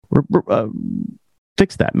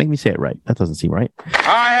Fix that. Make me say it right. That doesn't seem right.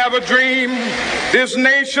 I have a dream this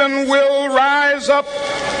nation will rise up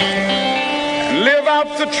and live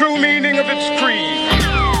out the true meaning of its creed.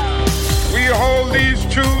 We hold these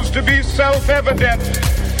truths to be self-evident,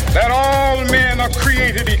 that all men are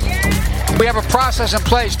created equal. We have a process in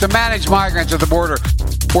place to manage migrants at the border.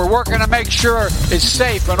 We're working to make sure it's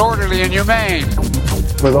safe and orderly and humane.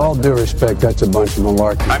 With all due respect, that's a bunch of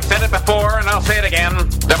malarkey. I've said it before and I'll say it again.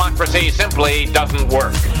 Democracy simply doesn't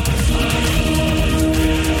work.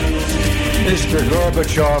 Mr.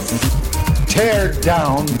 Gorbachev, tear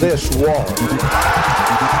down this wall.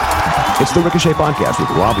 It's the Ricochet Podcast with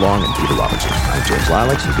Rob Long and Peter Robinson. I'm James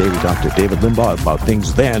Lilacs, and today we talk to David Limbaugh about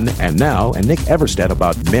things then and now, and Nick Everstedt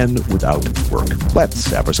about men without work. Let's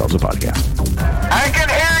have ourselves a podcast. I can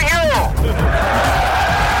hear you!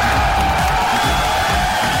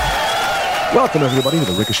 Welcome, everybody, to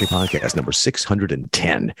the Ricochet Podcast, number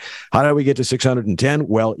 610. How did we get to 610?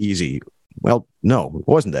 Well, easy. Well, no, it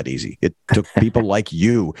wasn't that easy. It took people like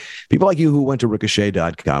you who went to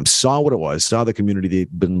ricochet.com, saw what it was, saw the community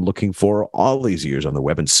they've been looking for all these years on the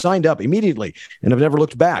web, and signed up immediately and have never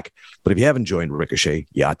looked back. But if you haven't joined Ricochet,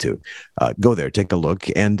 you ought to. Go there, take a look,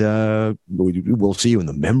 and we'll see you in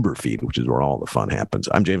the member feed, which is where all the fun happens.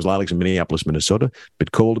 I'm James Lilacs in Minneapolis, Minnesota. A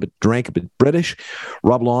bit cold, a bit drank, a bit British.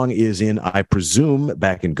 Rob Long is in, I presume,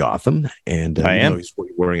 back in Gotham. And I am. He's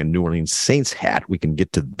wearing a New Orleans Saints hat. We can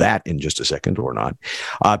get to that in just a second, or not.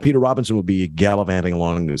 Peter Robinson will be gallivanting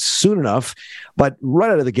along soon enough. But right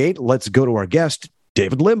out of the gate, let's go to our guest,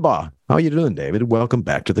 David Limbaugh. How are you doing, David? Welcome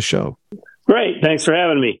back to the show. Great. Thanks for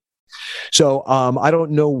having me. So I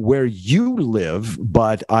don't know where you live,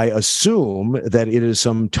 but I assume that it is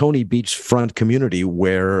some Tony Beachfront community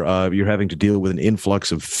where you're having to deal with an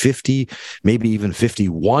influx of 50, maybe even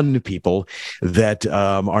 51 people that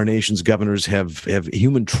our nation's governors have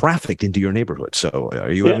human trafficked into your neighborhood. So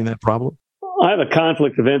are you having that problem? I have a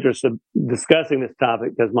conflict of interest of discussing this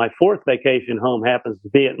topic because my fourth vacation home happens to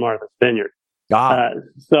be at Martha's Vineyard.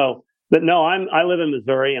 But no, I live in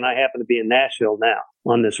Missouri, and I happen to be in Nashville now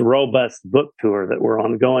on this robust book tour that we're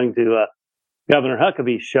on, going to Governor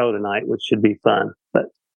Huckabee's show tonight, which should be fun.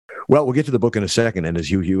 Well, we'll get to the book in a second, and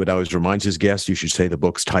as Hugh Hewitt always reminds his guests, you should say the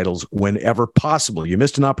book's titles whenever possible. You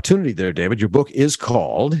missed an opportunity there, David. Your book is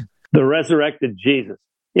called The Resurrected Jesus.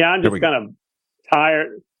 Yeah, I'm just kind of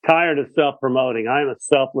tired of self-promoting. I'm a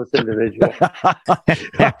selfless individual.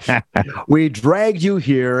 We dragged you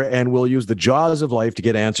here, and we'll use the jaws of life to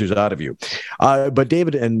get answers out of you. But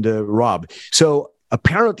David and Rob, so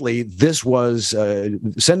apparently this was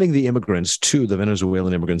sending the immigrants to the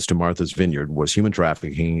Venezuelan immigrants to Martha's Vineyard was human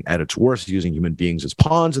trafficking at its worst, using human beings as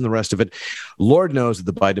pawns and the rest of it. Lord knows that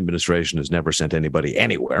the Biden administration has never sent anybody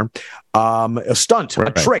anywhere. A stunt,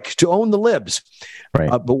 a trick to own the libs. Right.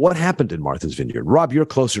 But what happened in Martha's Vineyard? Rob, you're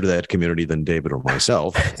closer to that community than David or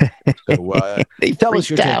myself. So they tell us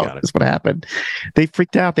your take on it. That's what happened. They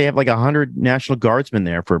freaked out. They have like 100 National Guardsmen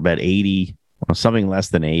there for about 80, or something less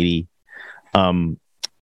than 80.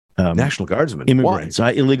 National Guardsmen, immigrants,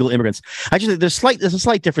 illegal immigrants. Actually, there's a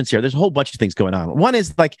slight difference here. There's a whole bunch of things going on. One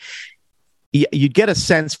is like you'd get a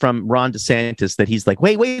sense from Ron DeSantis that he's like,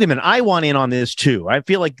 wait a minute, I want in on this too. I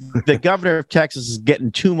feel like the governor of Texas is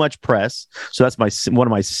getting too much press. So that's one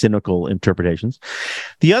of my cynical interpretations.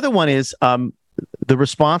 The other one is the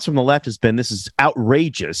response from the left has been, this is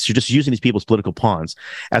outrageous. You're just using these people as political pawns,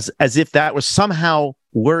 as if that was somehow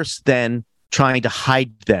worse than trying to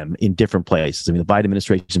hide them in different places. I mean, the Biden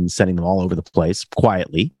administration is sending them all over the place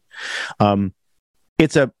quietly.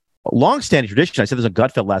 It's a long-standing tradition. I said this on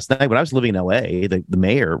Gutfeld last night. When I was living in L.A., the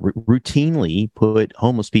mayor routinely put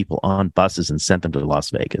homeless people on buses and sent them to Las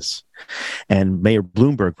Vegas. And Mayor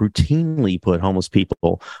Bloomberg routinely put homeless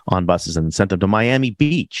people on buses and sent them to Miami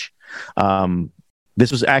Beach.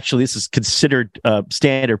 This is considered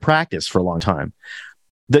standard practice for a long time.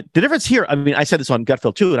 The difference here, I mean, I said this on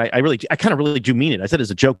Gutfeld too, and I kind of really do mean it. I said it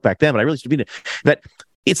as a joke back then, but I really do mean it, that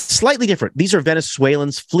it's slightly different. These are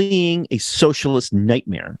Venezuelans fleeing a socialist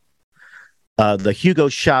nightmare. The Hugo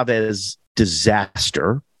Chavez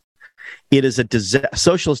disaster. It is a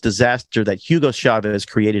socialist disaster that Hugo Chavez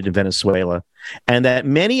created in Venezuela, and that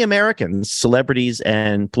many Americans, celebrities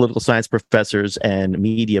and political science professors and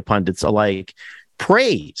media pundits alike,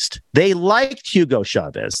 praised. They liked Hugo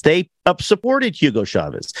Chavez. They supported Hugo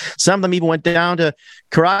Chavez. Some of them even went down to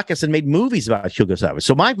Caracas and made movies about Hugo Chavez.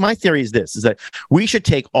 So my theory is this, is that we should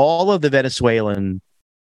take all of the Venezuelan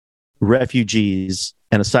refugees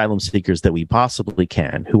and asylum seekers that we possibly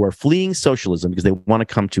can, who are fleeing socialism because they want to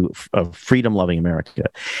come to a freedom-loving America,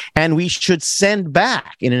 and we should send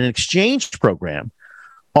back in an exchange program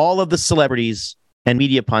all of the celebrities and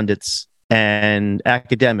media pundits and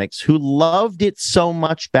academics who loved it so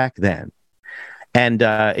much back then. And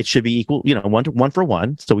it should be equal, 1 for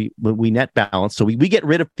 1. So we net balance. So we get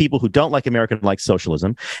rid of people who don't like America and like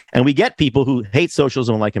socialism, and we get people who hate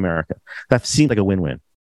socialism and like America. That seems like a win-win.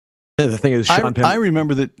 The thing is, Sean Penn, I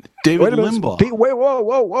remember that David Limbaugh. Wait,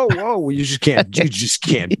 whoa! You just can't do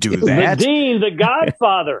that. The Dean, the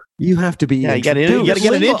Godfather. You have to be. Yeah, you got to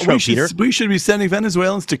get an intro, Peter. We should be sending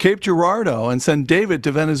Venezuelans to Cape Girardeau and send David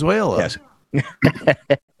to Venezuela. Yes.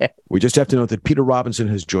 We just have to note that Peter Robinson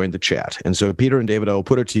has joined the chat. And so, Peter and David, I will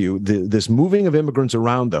put it to you. This moving of immigrants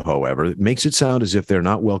around, though, however, makes it sound as if they're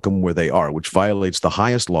not welcome where they are, which violates the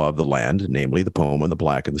highest law of the land, namely the poem on the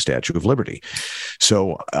plaque and the Statue of Liberty.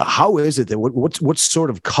 So how is it that what sort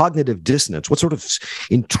of cognitive dissonance, what sort of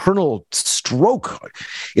internal stroke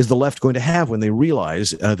is the left going to have when they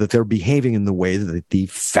realize that they're behaving in the way that the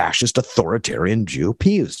fascist authoritarian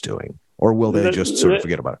GOP is doing? Or will they just sort of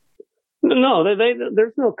forget about it? No,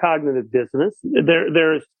 there's no cognitive dissonance.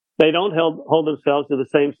 They don't hold themselves to the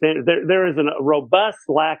same standard. There is a robust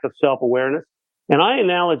lack of self-awareness. And I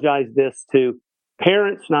analogize this to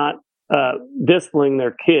parents not disciplining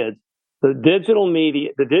their kids. The digital media,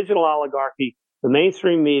 the digital oligarchy, the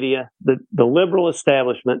mainstream media, the liberal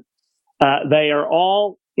establishment, they are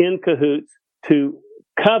all in cahoots to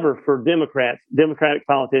cover for Democratic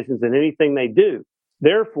politicians in anything they do.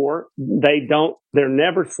 Therefore, they're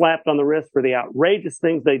never slapped on the wrist for the outrageous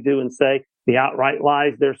things they do and say, the outright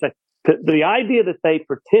lies they're saying. The idea that they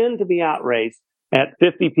pretend to be outraged at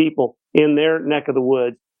 50 people in their neck of the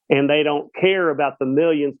woods, and they don't care about the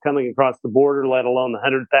millions coming across the border, let alone the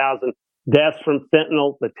 100,000 deaths from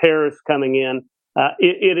fentanyl, the terrorists coming in.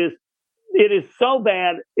 It is so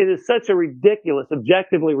bad. It is such a ridiculous,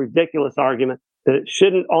 objectively ridiculous argument that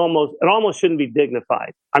it almost shouldn't be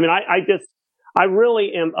dignified. I mean, I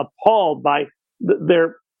really am appalled by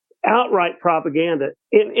their outright propaganda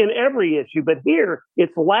in every issue. But here,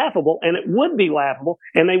 it's laughable, and it would be laughable,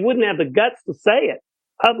 and they wouldn't have the guts to say it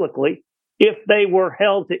publicly if they were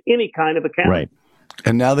held to any kind of account. Right.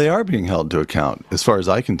 And now they are being held to account, as far as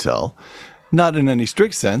I can tell. Not in any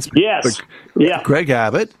strict sense. Yes. But Greg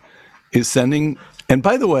Abbott is sending, and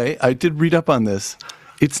by the way, I did read up on this.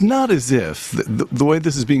 It's not as if the way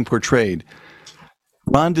this is being portrayed,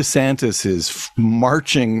 Ron DeSantis is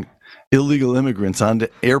marching illegal immigrants onto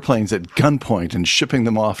airplanes at gunpoint and shipping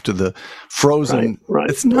them off to the frozen. Right.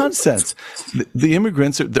 It's nonsense. The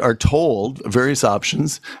immigrants are told various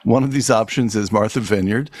options. One of these options is Martha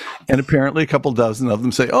Vineyard, and apparently a couple dozen of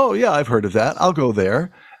them say, oh, yeah, I've heard of that. I'll go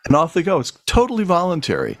there. And off they go. It's totally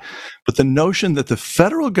voluntary. But the notion that the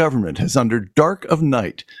federal government has, under dark of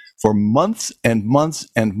night, for months and months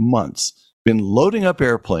and months, been loading up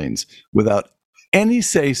airplanes without any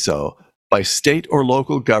say-so by state or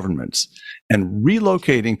local governments and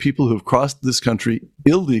relocating people who've crossed this country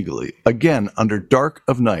illegally, again, under dark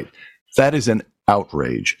of night, that is an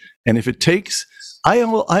outrage. And if it takes, I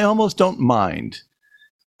almost don't mind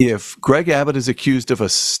if Greg Abbott is accused of a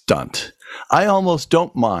stunt. I almost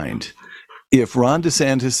don't mind if Ron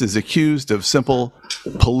DeSantis is accused of simple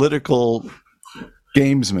political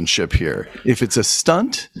gamesmanship here. If it's a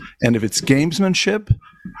stunt and if it's gamesmanship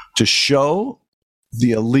to show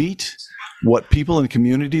the elite what people in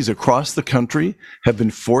communities across the country have been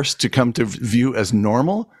forced to come to view as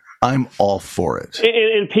normal, I'm all for it.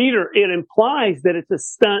 And Peter, it implies that it's a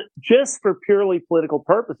stunt just for purely political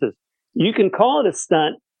purposes. You can call it a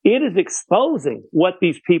stunt. It is exposing what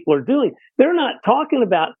these people are doing. They're not talking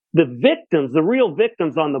about the victims, the real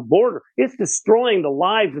victims on the border. It's destroying the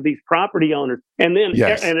lives of these property owners. And then,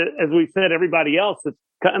 yes. And as we said, everybody else,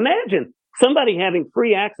 imagine somebody having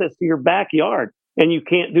free access to your backyard and you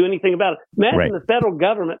can't do anything about it. Imagine the federal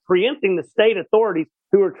government preempting the state authorities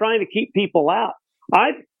who are trying to keep people out.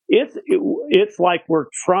 It's like we're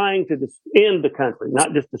trying to end the country,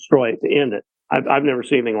 not just destroy it, to end it. I've never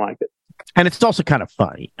seen anything like it. And it's also kind of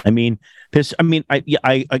funny.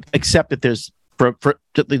 I accept that there's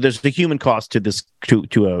the human cost to this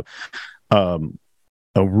to a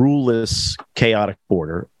ruleless, chaotic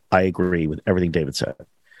border. I agree with everything David said,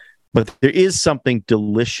 but there is something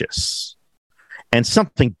delicious and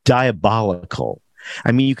something diabolical.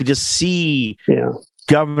 I mean, you could just see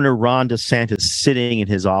Governor Ron DeSantis sitting in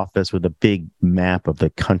his office with a big map of the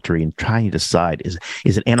country and trying to decide, is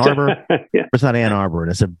it Ann Arbor? Yeah. It's not Ann Arbor.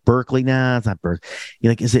 Is it Berkeley? No, it's not Berkeley.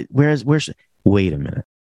 You're like, is it, where's, wait a minute.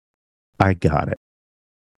 I got it.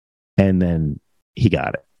 And then he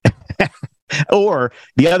got it. Or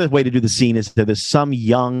the other way to do the scene is that there's some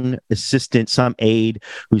young assistant, some aide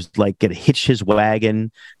who's like going to hitch his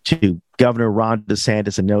wagon to Governor Ron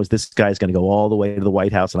DeSantis and knows this guy's going to go all the way to the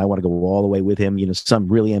White House and I want to go all the way with him. You know, some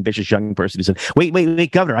really ambitious young person who said,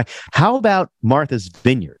 wait, Governor, how about Martha's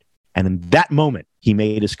Vineyard? And in that moment, he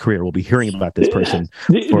made his career. We'll be hearing about this person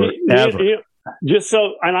forever. Just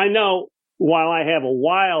so, and I know while I have a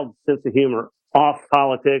wild sense of humor off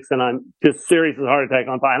politics and I'm just serious as a heart attack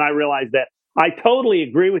on fire, and I realize that, I totally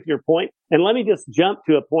agree with your point. And let me just jump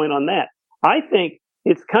to a point on that. I think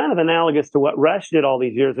it's kind of analogous to what Rush did all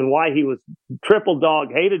these years and why he was triple dog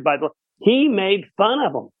hated by he made fun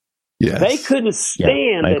of them. Yes. They couldn't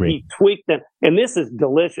stand that he tweaked them. And this is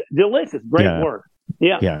delicious. Great word.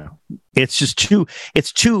 Yeah. Yeah. It's just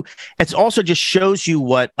it also just shows you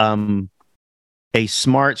what a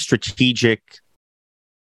smart, strategic,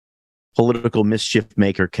 political mischief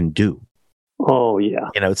maker can do. Oh, yeah.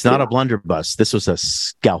 You know, it's not a blunderbuss. This was a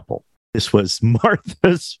scalpel. This was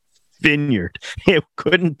Martha's Vineyard. It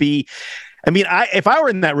couldn't be. I mean, if I were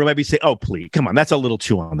in that room, I'd be saying, oh, please, come on. That's a little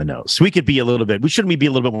too on the nose. We shouldn't we be a little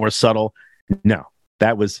bit more subtle? No,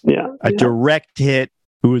 that was a direct hit.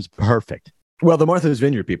 It was perfect. Well, the Martha's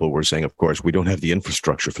Vineyard people were saying, of course, we don't have the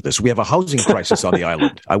infrastructure for this. We have a housing crisis on the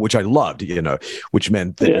island, which I loved, which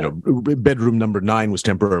meant that, bedroom number 9 was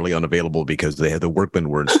temporarily unavailable because the workmen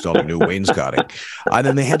were installing new wainscoting. And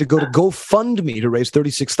then they had to go to GoFundMe to raise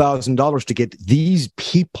 $36,000 to get these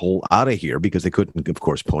people out of here because they couldn't, of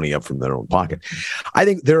course, pony up from their own pocket. I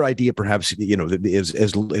think their idea, perhaps, is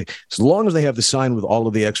as long as they have the sign with all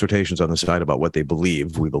of the exhortations on the side about what they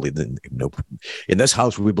believe, we believe that, in this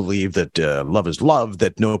house, we believe that love is love,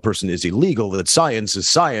 that no person is illegal, that science is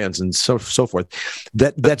science, and so forth.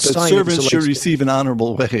 That servants should receive an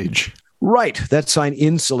honorable wage. Right. That sign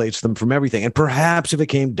insulates them from everything. And perhaps if it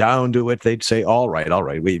came down to it, they'd say, all right.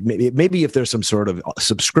 Maybe if there's some sort of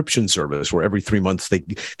subscription service where every 3 months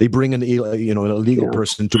they bring an illegal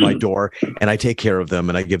person to my door and I take care of them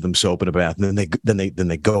and I give them soap and a bath and then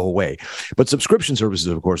they go away. But subscription services,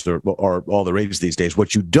 of course, are all the rage these days.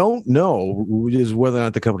 What you don't know is whether or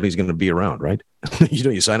not the company is going to be around, right?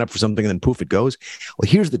 You sign up for something and then poof, it goes. Well,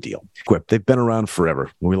 here's the deal. Quip, they've been around forever.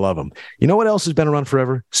 We love them. You know what else has been around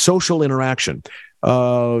forever? Social interaction.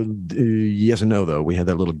 Yes and no, though. We had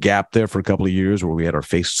that little gap there for a couple of years where we had our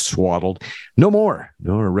face swaddled. No more.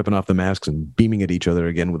 No, we're ripping off the masks and beaming at each other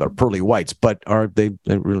again with our pearly whites. But are they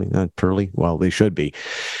really not pearly? Well, they should be.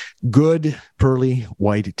 Good, pearly,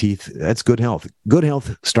 white teeth. That's good health. Good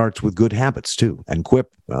health starts with good habits, too. And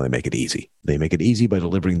Quip, well, they make it easy. They make it easy by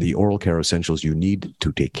delivering the oral care essentials you need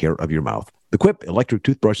to take care of your mouth. The Quip electric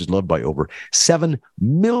toothbrush is loved by over 7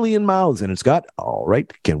 million mouths, and it's got, all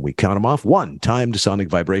right, can we count them off? 1, timed sonic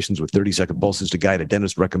vibrations with 30-second pulses to guide a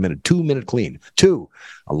dentist-recommended 2-minute clean. 2,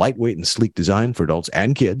 a lightweight and sleek design for adults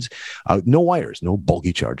and kids. No wires, no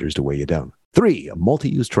bulky chargers to weigh you down. 3, a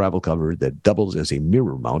multi-use travel cover that doubles as a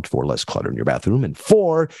mirror mount for less clutter in your bathroom. And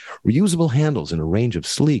 4, reusable handles in a range of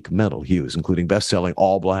sleek metal hues, including best-selling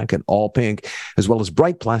all black and all pink, as well as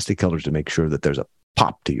bright plastic colors to make sure that there's a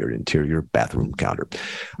pop to your interior bathroom counter.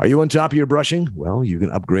 Are you on top of your brushing? Well, you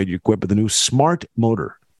can upgrade your Quip with a new smart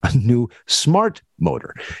motor. A new smart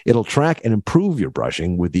motor. It'll track and improve your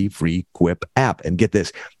brushing with the free Quip app. And get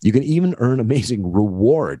this, you can even earn amazing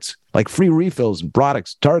rewards like free refills and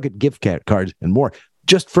products, Target gift cards, and more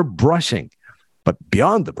just for brushing. But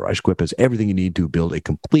beyond the brush, Quip has everything you need to build a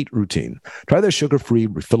complete routine. Try their sugar-free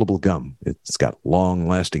refillable gum. It's got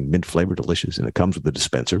long-lasting mint flavor, delicious, and it comes with a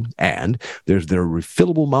dispenser. And there's their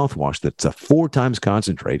refillable mouthwash that's 4 times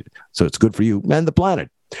concentrated, so it's good for you and the planet.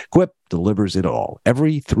 Quip delivers it all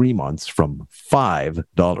every 3 months from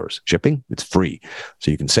 $5. Shipping, it's free. So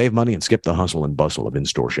you can save money and skip the hustle and bustle of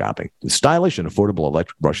in-store shopping. With stylish and affordable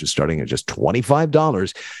electric brushes starting at just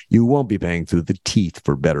 $25, you won't be paying through the teeth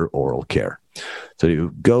for better oral care. So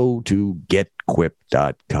you go to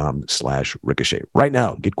getquip.com/ricochet. Right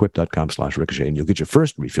now, getquip.com/ricochet, and you'll get your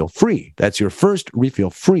first refill free. That's your first refill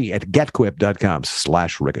free at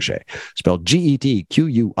getquip.com/ricochet. Spelled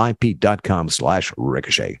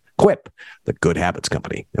GETQUIP.com/ricochet. Quip, the Good Habits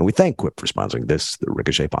Company. And we thank Quip for sponsoring this, the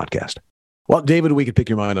Ricochet Podcast. Well, David, we could pick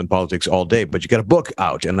your mind on politics all day, but you got a book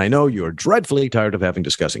out, and I know you're dreadfully tired of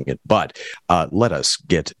discussing it, but let us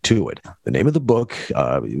get to it. The name of the book,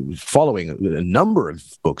 following a number of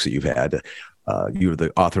books that you've had, you're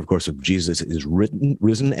the author, of course, of Jesus is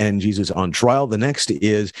Risen and Jesus on Trial. The next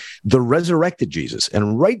is The Resurrected Jesus.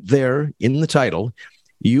 And right there in the title,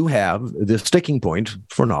 you have the sticking point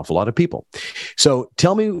for an awful lot of people. So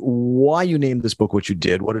tell me why you named this book what you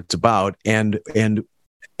did, what it's about, and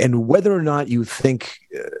whether or not you think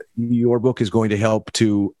your book is going to help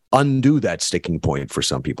to undo that sticking point for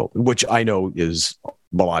some people, which I know is a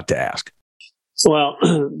lot to ask? Well,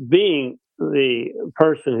 being the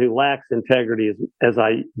person who lacks integrity as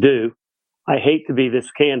I do, I hate to be this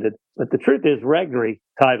candid, but the truth is Regnery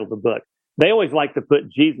titled the book. They always like to put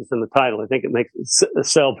Jesus in the title. I think it makes it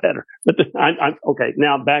sell better. But okay,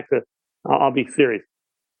 now back to, I'll be serious.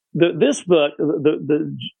 This book,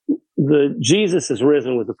 the Jesus is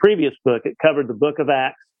Risen was the previous book. It covered the book of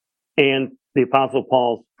Acts and the Apostle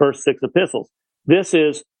Paul's first 6 epistles. This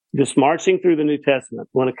is just marching through the New Testament.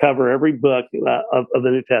 I want to cover every book of the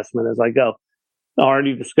New Testament as I go. I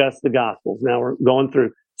already discussed the Gospels. Now we're going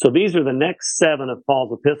through. So these are the next 7 of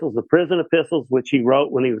Paul's epistles, the prison epistles, which he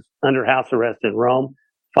wrote when he was under house arrest in Rome,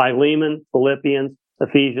 Philemon, Philippians,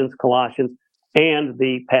 Ephesians, Colossians, and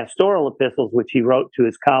the pastoral epistles, which he wrote to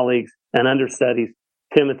his colleagues and understudies,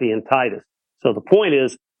 Timothy and Titus. So the point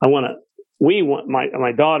is,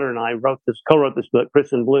 my daughter and I co-wrote this book,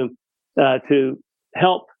 Kristen Bloom, to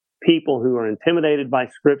help people who are intimidated by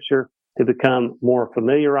Scripture to become more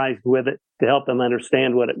familiarized with it, to help them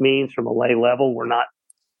understand what it means from a lay level. We're not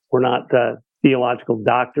theological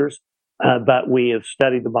doctors, but we have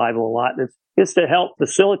studied the Bible a lot. And it's to help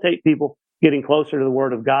facilitate people getting closer to the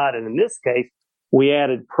Word of God. And in this case, we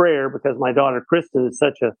added prayer because my daughter Kristen is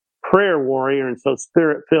such a prayer warrior and so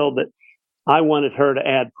Spirit-filled that I wanted her to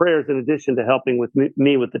add prayers in addition to helping with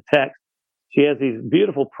me with the text. She has these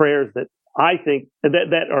beautiful prayers that I think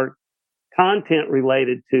that are content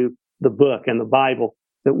related to the book and the Bible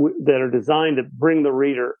that are designed to bring the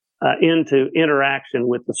reader into interaction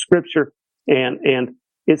with the Scripture, and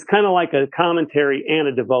it's kind of like a commentary and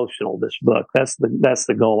a devotional. This book, that's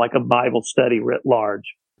the goal, like a Bible study writ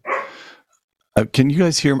large. Can you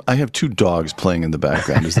guys hear? I have 2 dogs playing in the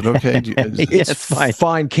background. Is it okay? It's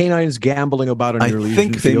fine. Canines gambling about in your legion. I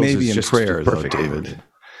think they may be in just prayer, though, perfect. David.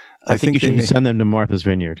 I think you should send them to Martha's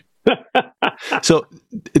Vineyard. So,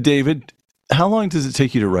 David, how long does it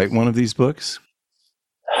take you to write one of these books?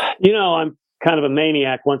 I'm kind of a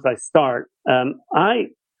maniac once I start. I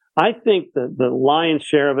think the lion's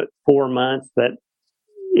share of it, 4 months, but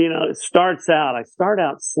it starts out, I start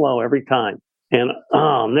out slow every time and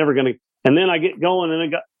I'm never going to, and then I get going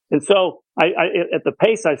and so I at the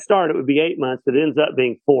pace I start, it would be 8 months. It ends up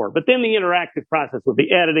being 4, but then the interactive process would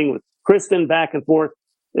be editing with Kristen back and forth.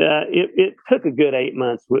 It took a good 8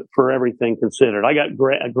 months for everything considered. I got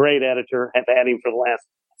a great editor. I've had him for the last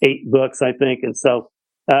 8 books, I think. And so,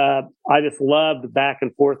 I just love the back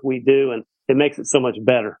and forth we do, and it makes it so much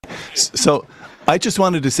better. So I just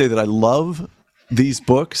wanted to say that I love these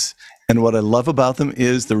books, and what I love about them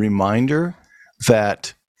is the reminder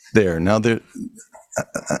that there's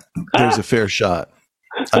a fair shot.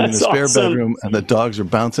 I'm in the spare bedroom, and the dogs are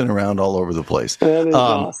bouncing around all over the place. That is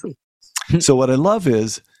awesome. So what I love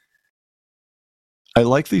is I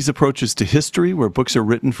like these approaches to history where books are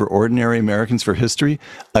written for ordinary Americans for history.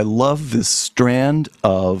 I love this strand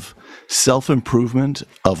of self-improvement,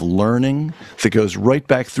 of learning that goes right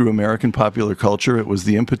back through American popular culture. It was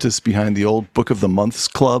the impetus behind the old Book of the Months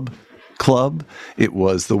Club. It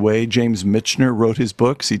was the way James Michener wrote his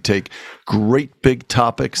books. He'd take great big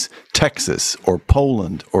topics, Texas or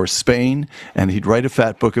Poland or Spain, and he'd write a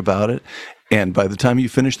fat book about it. And by the time you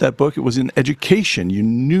finished that book, it was in education. You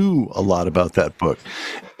knew a lot about that book.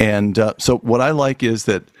 And so what I like is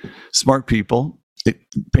that smart people, it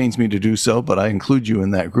pains me to do so, but I include you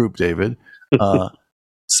in that group, David.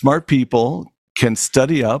 Smart people can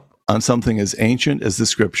study up on something as ancient as the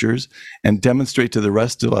Scriptures and demonstrate to the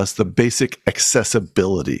rest of us the basic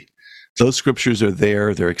accessibility. Those Scriptures are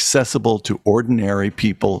there. They're accessible to ordinary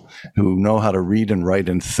people who know how to read and write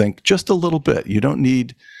and think just a little bit. You don't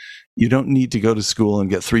need to go to school and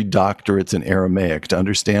get 3 doctorates in Aramaic to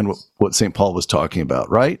understand what St. Paul was talking about,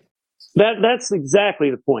 right? That's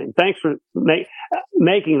exactly the point. Thanks for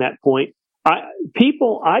making that point.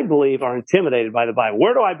 People, I believe, are intimidated by the Bible.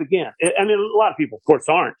 Where do I begin? I mean, a lot of people, of course,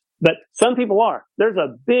 aren't, but some people are. There's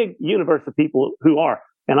a big universe of people who are.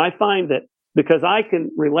 And I find that because I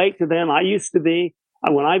can relate to them, I used to be,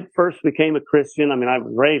 when I first became a Christian, I mean, I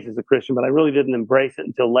was raised as a Christian, but I really didn't embrace it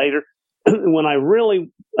until later. When I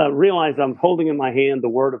really realized I'm holding in my hand the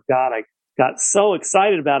Word of God, I got so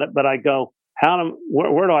excited about it. But I go,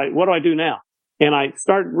 what do I do now? And I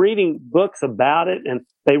started reading books about it, and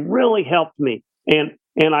they really helped me. And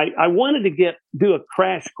I wanted to do a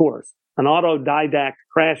crash course, an autodidact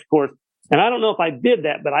crash course. And I don't know if I did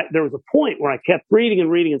that, but there was a point where I kept reading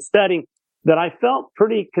and studying that I felt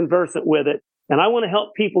pretty conversant with it. And I want to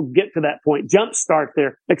help people get to that point, jumpstart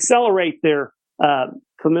accelerate their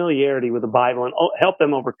familiarity with the Bible and help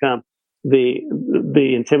them overcome the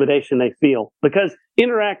intimidation they feel. Because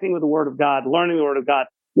interacting with the Word of God, learning the Word of God,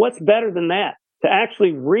 What's better than that? To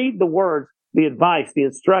actually read the words, the advice, the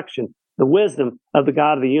instruction, the wisdom of the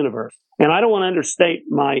God of the universe. And I don't want to understate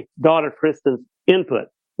my daughter Kristen's input.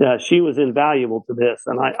 She was invaluable to this,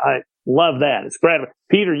 and I love that. It's gratifying.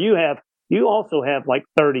 Peter, you also have like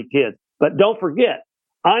 30 kids, but don't forget,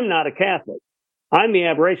 I'm not a Catholic. I'm the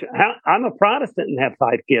aberration. I'm a Protestant and have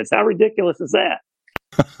 5 kids. How ridiculous is that?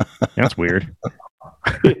 That's weird.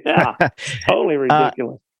 Yeah, totally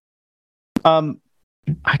ridiculous.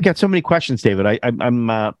 I got so many questions, David.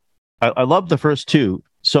 I love the first 2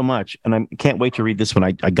 so much, and I can't wait to read this one.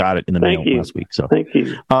 I got it in the mail last week. So thank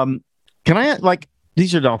you. Can I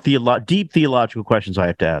these are all deep theological questions I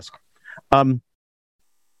have to ask. Can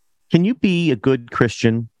you be a good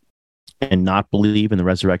Christian and not believe in the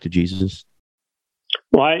resurrected Jesus?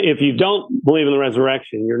 Well, if you don't believe in the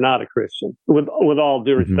resurrection, you're not a Christian. With all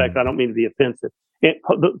due respect, I don't mean to be offensive.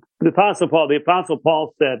 The Apostle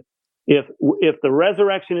Paul said, if the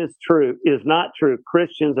resurrection is not true,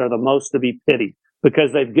 Christians are the most to be pitied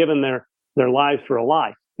because they've given their lives for a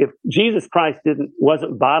lie. If Jesus Christ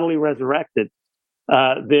wasn't bodily resurrected,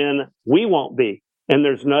 then we won't be, and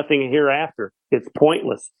there's nothing hereafter. It's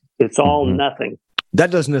pointless. It's all nothing.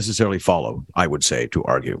 That doesn't necessarily follow, I would say, to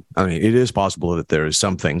argue. I mean, it is possible that there is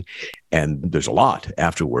something, and there's a lot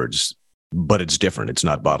afterwards, but it's different. It's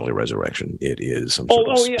not bodily resurrection. It is some sort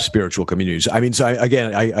of spiritual communities. I mean, so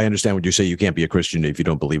I understand what you say. You can't be a Christian if you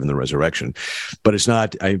don't believe in the resurrection, but it's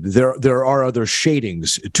not. There are other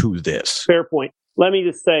shadings to this. Fair point. Let me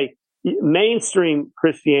just say, mainstream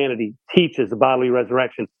Christianity teaches a bodily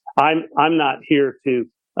resurrection. I'm not here to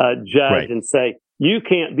judge and say you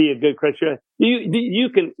can't be a good Christian. You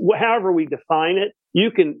can, however we define it.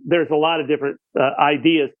 There's a lot of different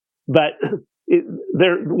ideas, but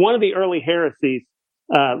one of the early heresies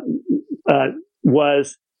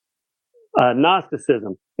was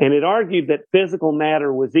Gnosticism, and it argued that physical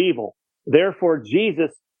matter was evil. Therefore,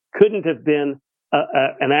 Jesus couldn't have been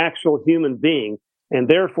an actual human being, and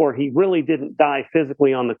therefore he really didn't die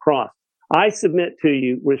physically on the cross. I submit to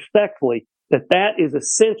you respectfully that is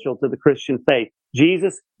essential to the Christian faith.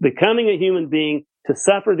 Jesus becoming a human being to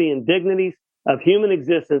suffer the indignities of human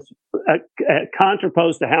existence,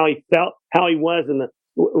 contraposed to how he felt, how he was in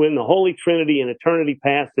the Holy Trinity in eternity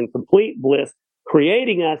past in complete bliss,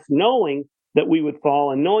 creating us knowing that we would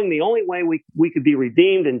fall and knowing the only way we could be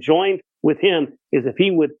redeemed and joined with him is if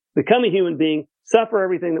he would become a human being, suffer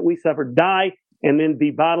everything that we suffered, die, and then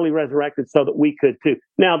be bodily resurrected so that we could too.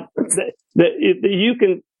 Now, you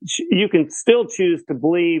can still choose to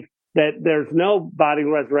believe that there's no bodily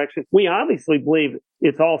resurrection. We obviously believe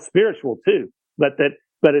it's all spiritual too, but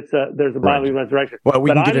there's a bodily resurrection. Well,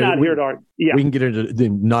 I'm not here to argue. Yeah. We can get into the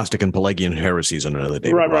Gnostic and Pelagian heresies on another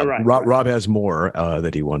day. Right. Rob has more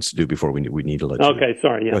that he wants to do before we need to let you. Okay,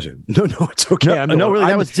 sorry. Yeah. No, it's okay. No, really,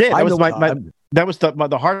 that was it. That was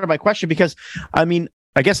the heart of my question, because I mean,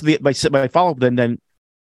 I guess my follow up then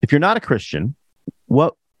if you're not a Christian,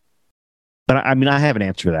 what? But I mean, I have an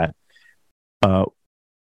answer to that.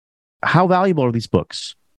 How valuable are these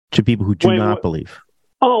books to people who do not believe?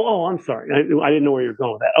 Oh, I'm sorry. I didn't know where you're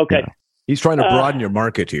going with that. Okay. Yeah. He's trying to broaden your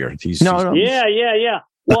market here. No. Yeah.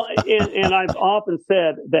 Well, and I've often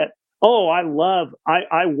said that,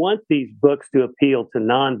 I want these books to appeal to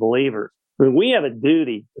non-believers. I mean, we have a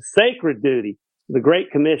duty, a sacred duty, the Great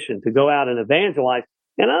Commission to go out and evangelize.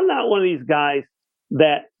 And I'm not one of these guys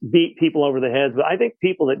that beat people over the heads, but I think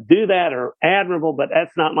people that do that are admirable, but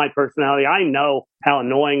that's not my personality. I know how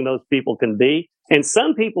annoying those people can be. And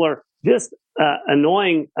some people are just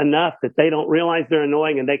annoying enough that they don't realize they're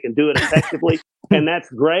annoying and they can do it effectively. And that's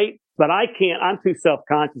great. But I can't, I'm too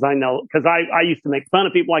self-conscious. I know, because I used to make fun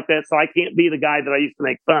of people like that. So I can't be the guy that I used to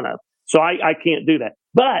make fun of. So I can't do that.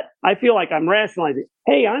 But I feel like I'm rationalizing.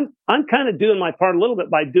 Hey, I'm kind of doing my part a little bit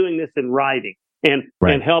by doing this in writing and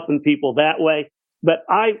helping people that way. But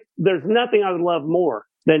there's nothing I would love more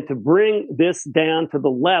than to bring this down to the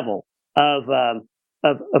level of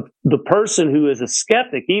the person who is a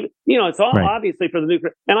skeptic. Even, it's all obviously for the new.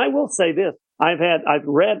 And I will say this: I've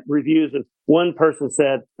read reviews, and one person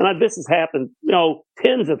said, and this has happened,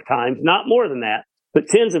 tens of times, not more than that, but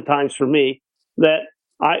tens of times for me, that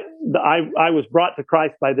I was brought to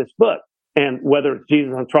Christ by this book. And whether it's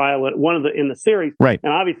Jesus on Trial, in the series, right?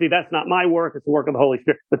 And obviously that's not my work; it's the work of the Holy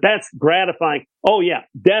Spirit. But that's gratifying. Oh yeah,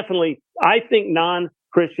 definitely. I think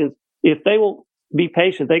non-Christians, if they will be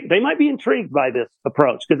patient, they might be intrigued by this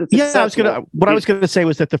approach because it's I was gonna say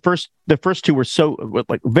was that the first two were so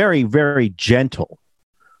very, very gentle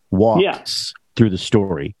walks through the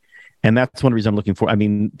story, And that's one reason I'm looking for. I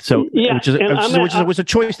mean, so which was a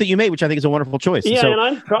choice that you made, which I think is a wonderful choice. Yeah, so, and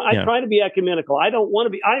I try to be ecumenical. I don't want to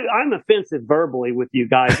be. I'm offensive verbally with you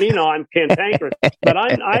guys. You know, I'm cantankerous, but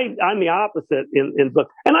I'm the opposite in book.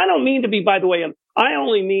 And I don't mean to be. By the way, I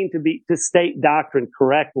only mean to state doctrine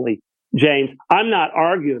correctly, James. I'm not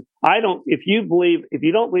arguing. If you don't believe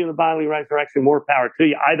in the bodily resurrection, more power to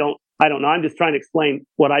you. I don't know. I'm just trying to explain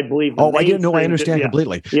what I believe. I understand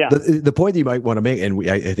completely. Yeah. The point that you might want to make, and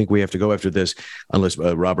I think we have to go after this, unless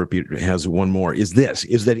Robert has one more, is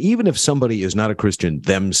that even if somebody is not a Christian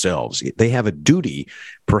themselves, they have a duty,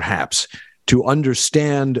 perhaps, to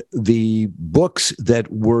understand the books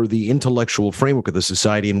that were the intellectual framework of the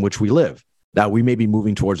society in which we live. Now, we may be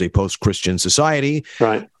moving towards a post-Christian society.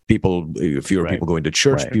 Right. Fewer people going to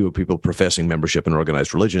church, fewer people professing membership in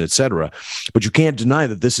organized religion, etc. But you can't deny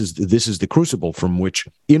that this is the crucible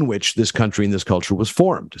in which this country and this culture was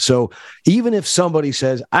formed. So even if somebody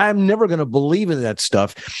says, I'm never going to believe in that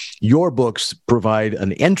stuff, your books provide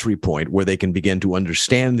an entry point where they can begin to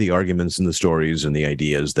understand the arguments and the stories and the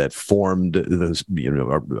ideas that formed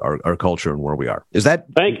our culture and where we are. Is that?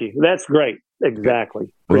 Thank you. That's great.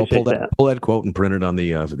 Exactly. We'll pull that quote and print it on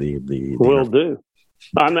the Will do.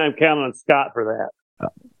 I'm not counting on Scott for that.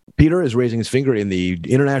 Peter is raising his finger in the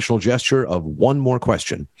international gesture of one more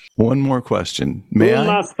question. One more question. May I?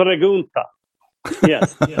 Una pregunta.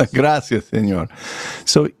 Yes. Gracias, señor.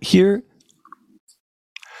 So here,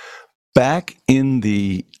 back in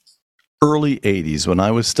the early 80s, when I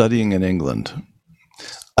was studying in England,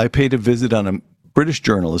 I paid a visit on a British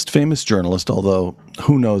journalist, famous journalist, although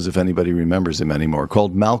who knows if anybody remembers him anymore,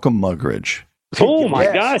 called Malcolm Muggeridge. Oh my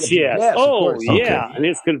gosh, yes. Oh, yeah. Okay. And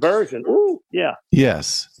his conversion. Ooh, yeah.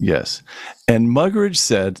 Yes. And Muggeridge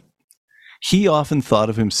said he often thought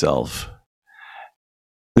of himself,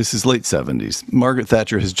 this is late 70s. Margaret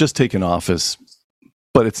Thatcher has just taken office,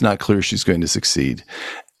 but it's not clear she's going to succeed.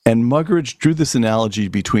 And Muggeridge drew this analogy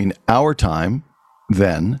between our time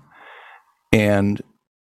then and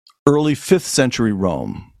early 5th century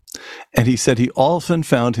Rome. And he said he often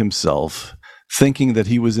found himself thinking that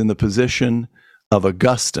he was in the position of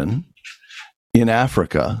Augustine in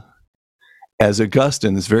Africa, as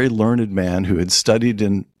Augustine, this very learned man who had studied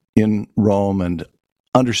in Rome and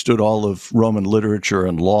understood all of Roman literature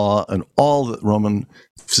and law and all that Roman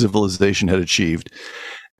civilization had achieved,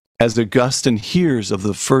 as Augustine hears of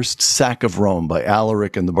the first sack of Rome by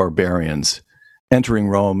Alaric and the barbarians entering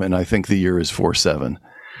Rome, and I think the year is 47.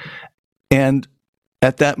 And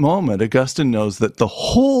at that moment, Augustine knows that the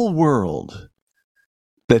whole world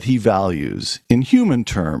that he values in human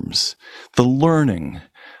terms, the learning,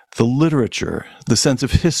 the literature, the sense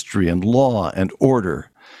of history and law and order,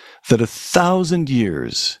 that 1,000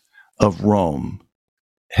 years of Rome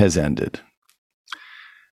has ended.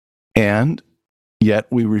 And yet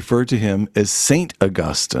we refer to him as Saint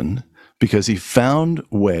Augustine because he found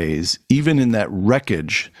ways, even in that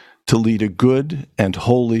wreckage, to lead a good and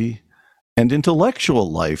holy and intellectual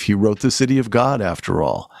life. He wrote The City of God, after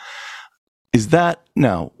all. Is that,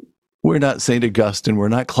 now, we're not St. Augustine, we're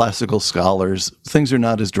not classical scholars, things are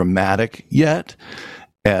not as dramatic yet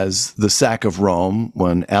as the sack of Rome,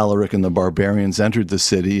 when Alaric and the barbarians entered the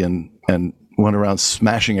city and went around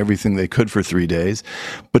smashing everything they could for 3 days.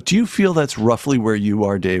 But do you feel that's roughly where you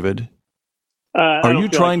are, David? Are you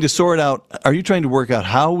trying to work out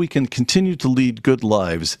how we can continue to lead good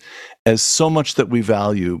lives as so much that we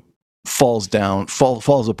value falls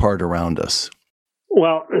apart around us?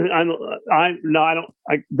 Well, I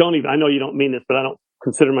know you don't mean this, but I don't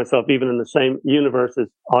consider myself even in the same universe as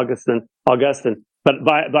Augustine. But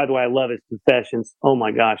by the way, I love his Confessions. Oh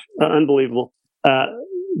my gosh, unbelievable.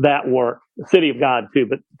 That work, The City of God too,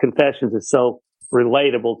 but Confessions is so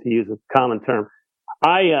relatable, to use a common term.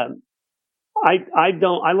 I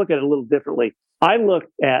look at it a little differently. I look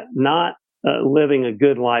at not living a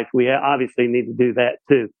good life. We obviously need to do that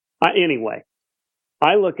too. Anyway,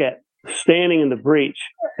 I look at standing in the breach.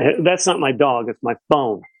 That's not my dog. It's my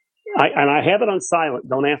phone. And I have it on silent.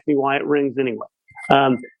 Don't ask me why it rings anyway.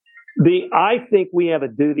 I think we have a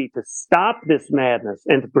duty to stop this madness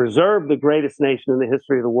and to preserve the greatest nation in the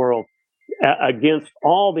history of the world against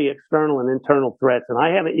all the external and internal threats. And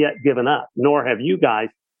I haven't yet given up, nor have you guys.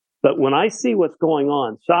 But when I see what's going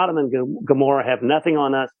on, Sodom and Gomorrah have nothing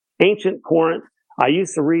on us. Ancient Corinth, I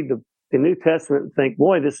used to read the New Testament and think,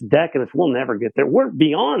 boy, this decadence, we'll never get there. We're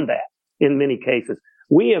beyond that in many cases.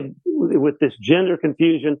 We have, with this gender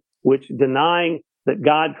confusion, which denying that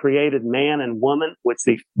God created man and woman, which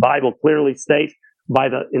the Bible clearly states, by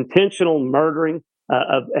the intentional murdering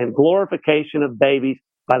and glorification of babies,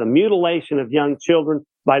 by the mutilation of young children,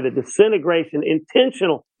 by the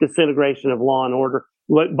intentional disintegration of law and order.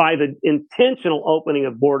 by the intentional opening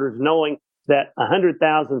of borders, knowing that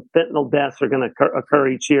 100,000 fentanyl deaths are going to occur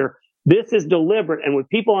each year. This is deliberate. And when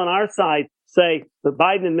people on our side say the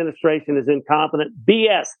Biden administration is incompetent,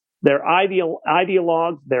 BS. They're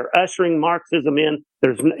ideologues. They're ushering Marxism in.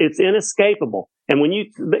 It's inescapable. And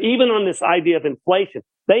even on this idea of inflation,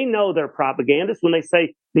 they know they're propagandists when they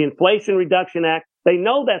say the Inflation Reduction Act. They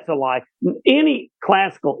know that's a lie. Any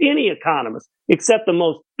economist, except the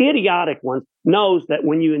most idiotic ones, knows that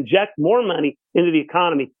when you inject more money into the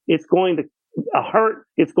economy, it's going to hurt.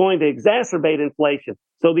 It's going to exacerbate inflation.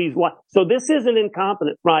 So this isn't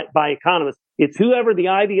incompetent by economists. It's whoever the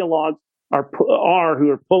ideologues are who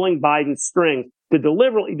are pulling Biden's strings to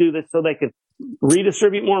deliberately do this so they can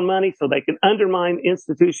redistribute more money, so they can undermine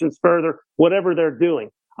institutions further, whatever they're doing.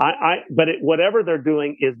 Whatever they're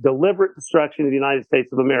doing is deliberate destruction of the United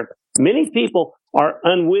States of America. Many people are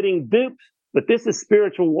unwitting dupes, but this is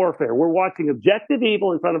spiritual warfare. We're watching objective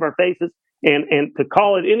evil in front of our faces, and to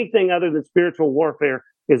call it anything other than spiritual warfare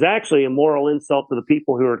is actually a moral insult to the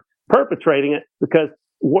people who are perpetrating it, because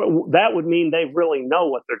that would mean they really know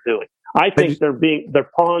what they're doing. I think they're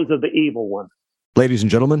pawns of the evil one. Ladies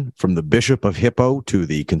and gentlemen, from the Bishop of Hippo to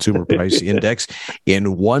the Consumer Price Index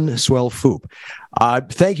in one swell foop.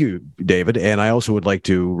 Thank you, David. And I also would like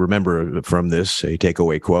to remember from this a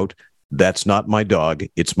takeaway quote: "That's not my dog,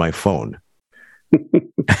 it's my phone."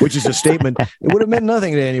 Which is a statement. It would have meant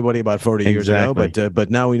nothing to anybody about 40 years ago,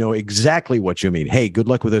 but now we know exactly what you mean. Hey, good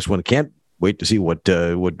luck with this one. Can't wait to see what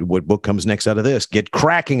book comes next out of this. Get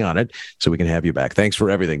cracking on it so we can have you back. Thanks for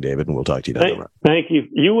everything, David, and we'll talk to you down the road. Thank you.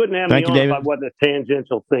 You wouldn't have me on if I wasn't a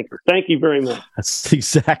tangential thinker. Thank you very much. That's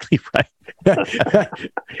exactly right.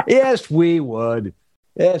 Yes, we would.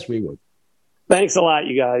 Yes, we would. Thanks a lot,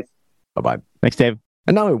 you guys. Bye-bye. Thanks, Dave.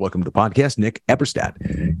 And now we welcome to the podcast Nick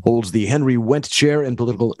Epperstadt, holds the Henry Wendt Chair in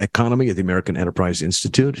Political Economy at the American Enterprise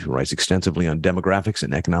Institute, who writes extensively on demographics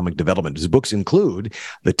and economic development. His books include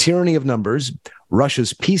The Tyranny of Numbers,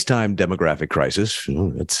 Russia's Peacetime Demographic Crisis,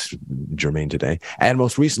 that's germane today, and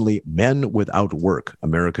most recently, Men Without Work,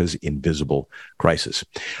 America's Invisible Crisis.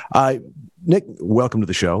 Nick, welcome to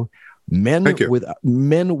the show. Men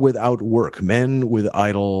without work, men with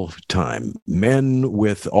idle time, men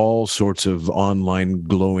with all sorts of online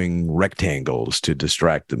glowing rectangles to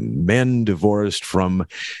distract them, men divorced from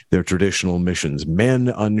their traditional missions, men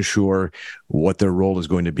unsure what their role is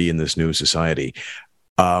going to be in this new society.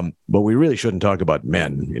 But we really shouldn't talk about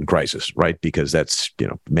men in crisis, right? Because that's,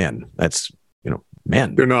 men. That's,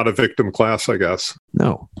 men. They're not a victim class, I guess.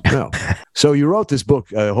 No. So you wrote this book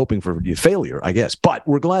hoping for failure, I guess, but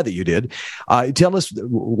we're glad that you did. Tell us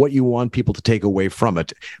what you want people to take away from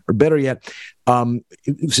it. Or better yet,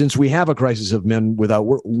 since we have a crisis of men without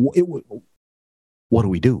work, what do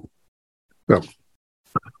we do? Well,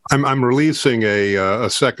 I'm releasing a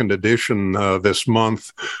second edition this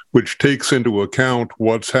month, which takes into account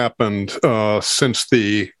what's happened since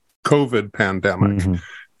the COVID pandemic. Mm-hmm.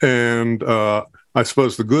 And I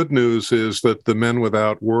suppose the good news is that the men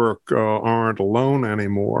without work aren't alone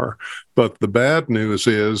anymore. But the bad news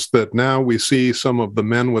is that now we see some of the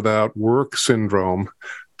men without work syndrome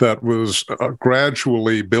that was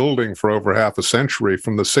gradually building for over half a century,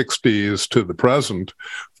 from the 60s to the present,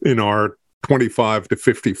 in our 25 to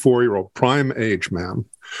 54-year-old prime age men.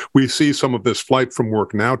 We see some of this flight from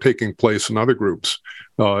work now taking place in other groups,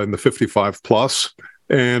 in the 55 plus,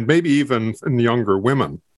 and maybe even in younger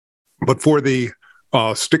women. But for the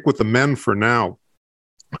stick with the men for now,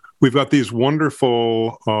 we've got these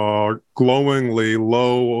wonderful, glowingly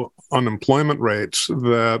low unemployment rates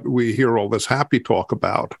that we hear all this happy talk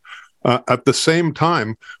about. At the same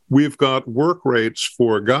time, we've got work rates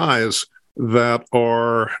for guys that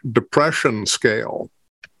are depression scale.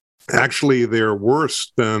 Actually, they're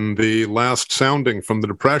worse than the last sounding from the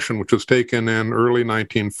Depression, which was taken in early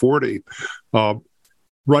 1940.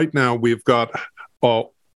 Right now, we've got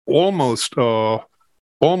almost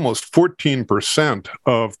 14%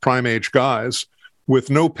 of prime age guys with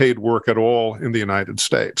no paid work at all in the United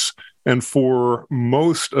States. And for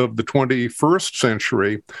most of the 21st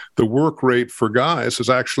century, the work rate for guys has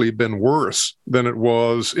actually been worse than it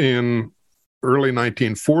was in early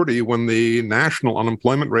 1940, when the national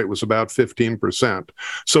unemployment rate was about 15%.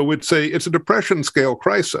 So it's a depression scale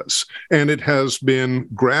crisis, and it has been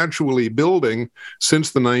gradually building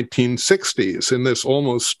since the 1960s in this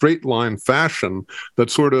almost straight line fashion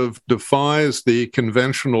that sort of defies the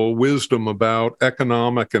conventional wisdom about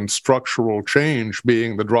economic and structural change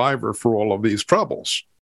being the driver for all of these troubles.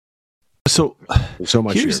 So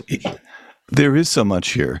much here. There is so much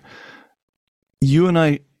here. You and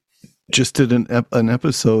I just did an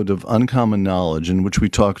episode of Uncommon Knowledge in which we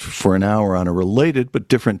talked for an hour on a related but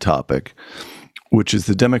different topic, which is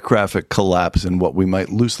the demographic collapse in what we might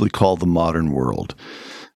loosely call the modern world.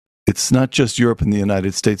 It's not just Europe and the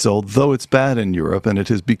United States, although it's bad in Europe and it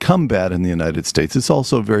has become bad in the United States. It's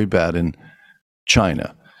also very bad in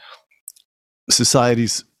China.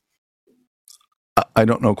 Societies, I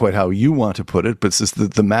don't know quite how you want to put it, but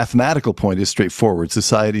the mathematical point is straightforward.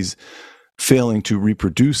 Societies failing to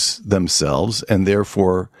reproduce themselves and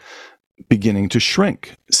therefore beginning to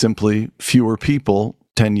shrink. Simply fewer people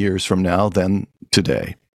 10 years from now than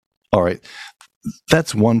today. All right,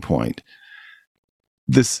 that's one point.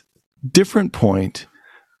 This different point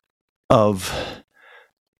of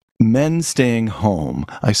men staying home.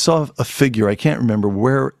 I saw a figure, I can't remember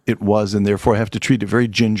where it was, and therefore I have to treat it very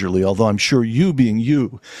gingerly, although I'm sure you being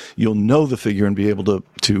you'll know the figure and be able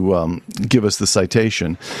to give us the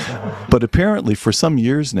citation. But apparently for some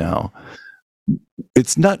years now,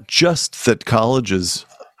 it's not just that colleges,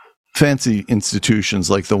 fancy institutions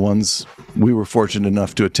like the ones we were fortunate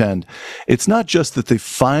enough to attend, it's not just that they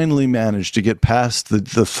finally managed to get past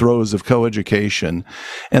the throes of coeducation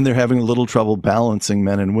and they're having a little trouble balancing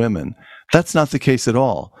men and women. That's not the case at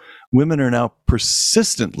all. Women are now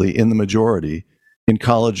persistently in the majority in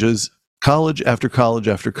colleges, college after college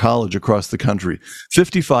after college across the country.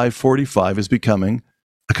 55-45 is becoming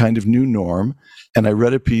a kind of new norm. And I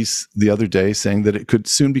read a piece the other day saying that it could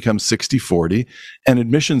soon become 60-40, and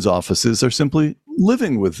admissions offices are simply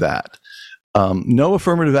living with that. No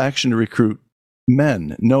affirmative action to recruit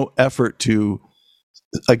men, no effort to,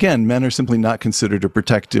 again, men are simply not considered a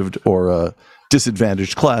protected or a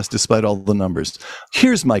disadvantaged class despite all the numbers.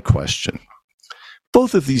 Here's my question.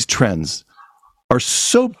 Both of these trends are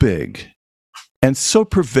so big and so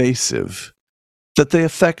pervasive that they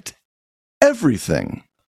affect everything,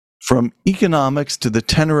 from economics to the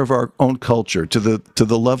tenor of our own culture, to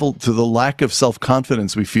the lack of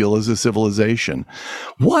self-confidence we feel as a civilization.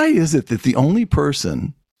 Why is it that the only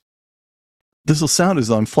person, this will sound as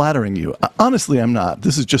though I'm flattering you. Honestly, I'm not.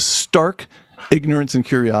 This is just stark ignorance and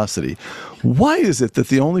curiosity. Why is it that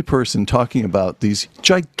the only person talking about these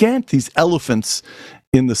elephants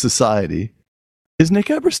in the society is Nick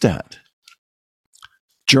Eberstadt?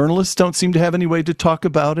 Journalists don't seem to have any way to talk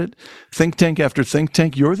about it. Think tank after think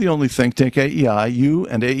tank. You're the only think tank, AEI. You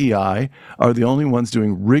and AEI are the only ones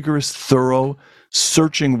doing rigorous, thorough,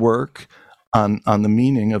 searching work on the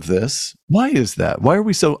meaning of this. Why is that? Why are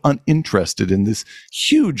we so uninterested in this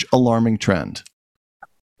huge, alarming trend?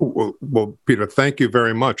 Well, Peter, thank you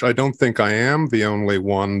very much. I don't think I am the only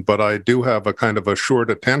one, but I do have a kind of a short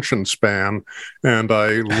attention span, and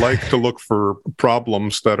I like to look for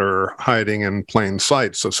problems that are hiding in plain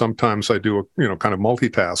sight. So sometimes I do, kind of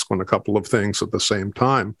multitask on a couple of things at the same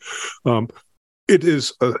time. It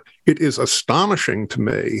is astonishing to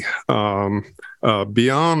me,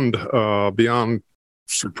 beyond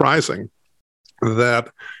surprising, that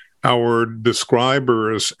our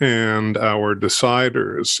describers and our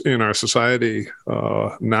deciders in our society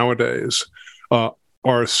nowadays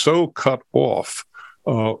are so cut off,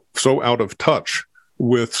 so out of touch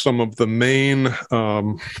with some of the main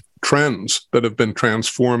trends that have been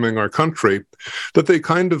transforming our country, that they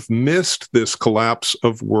kind of missed this collapse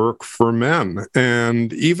of work for men.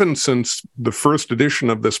 And even since the first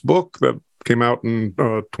edition of this book that came out in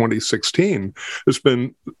 2016, there's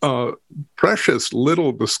been precious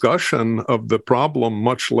little discussion of the problem,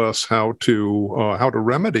 much less how to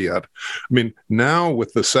remedy it. I mean, now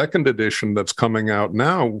with the second edition that's coming out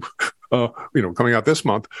now, coming out this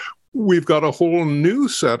month, we've got a whole new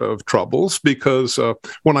set of troubles, because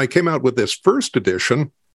when I came out with this first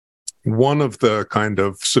edition, one of the kind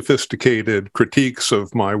of sophisticated critiques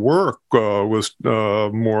of my work was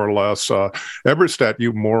more or less, Eberstadt,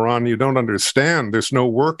 you moron, you don't understand. There's no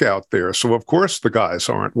work out there. So, of course, the guys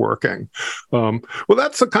aren't working. Well,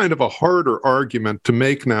 that's a kind of a harder argument to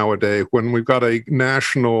make nowadays when we've got a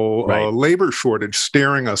national labor shortage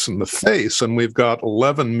staring us in the face, and we've got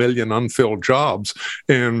 11 million unfilled jobs,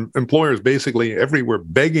 and employers basically everywhere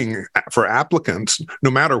begging for applicants, no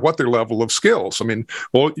matter what their level of skills. I mean,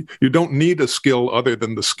 well, you don't need a skill other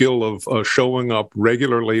than the skill of showing up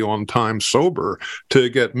regularly on time sober to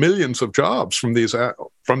get millions of jobs from these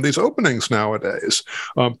openings nowadays.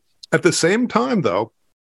 At the same time, though,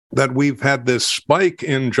 that we've had this spike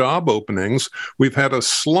in job openings, we've had a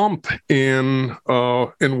slump in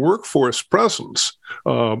workforce presence.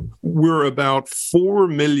 We're about 4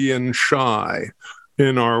 million shy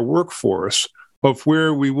in our workforce of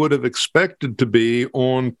where we would have expected to be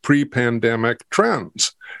on pre-pandemic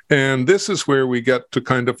trends. And this is where we get to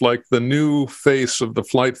kind of like the new face of the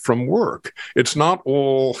flight from work. It's not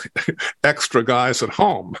all extra guys at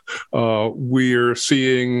home. We're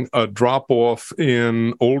seeing a drop-off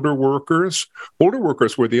in older workers. Older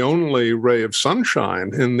workers were the only ray of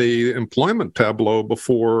sunshine in the employment tableau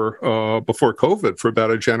before COVID for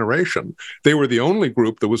about a generation. They were the only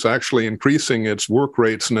group that was actually increasing its work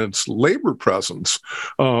rates and its labor presence.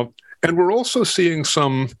 And we're also seeing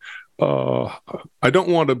some I don't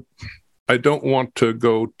want to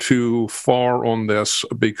go too far on this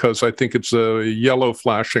because I think it's a yellow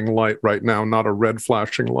flashing light right now, not a red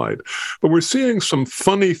flashing light. But we're seeing some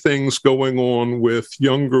funny things going on with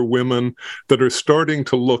younger women that are starting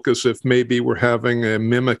to look as if maybe we're having a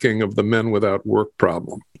mimicking of the men without work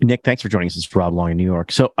problem. Nick, thanks for joining us. It's Rob Long in New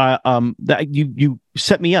York. So you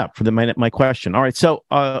set me up for my question. All right. So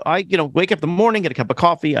I wake up in the morning, get a cup of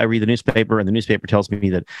coffee, I read the newspaper, and the newspaper tells me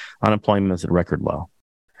that unemployment is at a record low.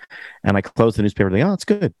 And I close the newspaper, like, oh, it's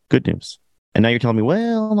good news. And now you're telling me,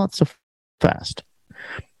 well, not so fast.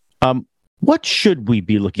 What should we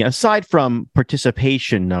be looking at aside from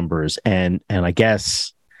participation numbers and I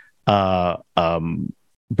guess birth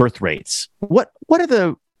rates? What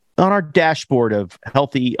are on our dashboard of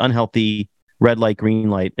healthy, unhealthy, red light, green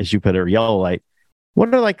light, as you put it, or yellow light?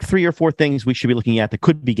 What are like 3 or 4 things we should be looking at that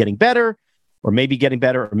could be getting better, or maybe getting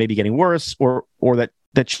better, or maybe getting worse, or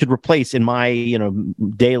that should replace in my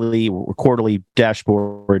daily or quarterly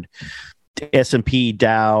dashboard S&P,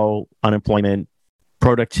 Dow, unemployment,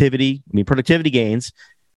 productivity? I mean, productivity gains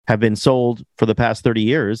have been sold for the past 30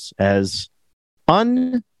 years as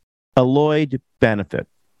unalloyed benefit.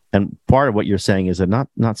 And part of what you're saying is that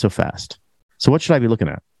not so fast. So what should I be looking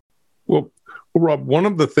at? Well, Rob, one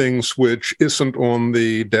of the things which isn't on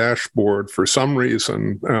the dashboard for some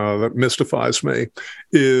reason that mystifies me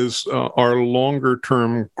is our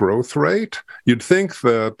longer-term growth rate. You'd think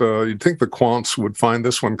the quants would find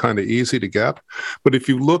this one kind of easy to get, but if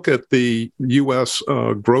you look at the U.S.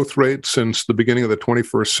 Growth rate since the beginning of the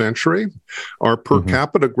 21st century, our per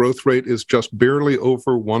capita growth rate is just barely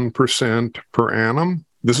over 1% per annum.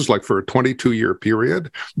 This is like for a 22-year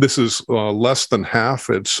period. This is less than half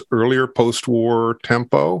its earlier post-war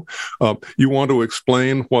tempo. You want to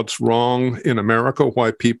explain what's wrong in America,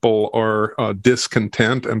 why people are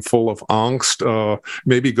discontent and full of angst?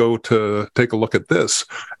 Maybe go to take a look at this.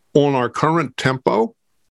 On our current tempo,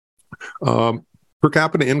 per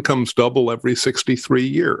capita incomes double every 63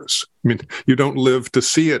 years. I mean, you don't live to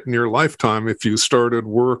see it in your lifetime if you started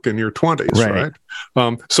work in your 20s,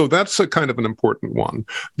 right? So that's a kind of an important one.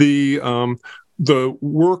 The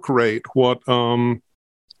work rate, what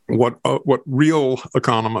real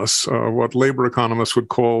economists, what labor economists would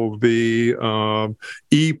call the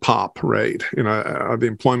EPOP rate, the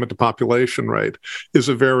employment to population rate, is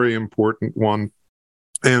a very important one.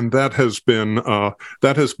 And that has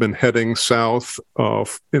been heading south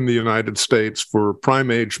in the United States for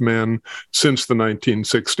prime age men since the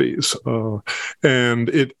 1960s. And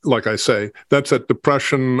it, like I say, that's at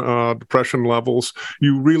depression levels.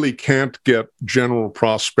 You really can't get general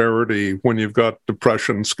prosperity when you've got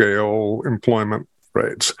depression scale employment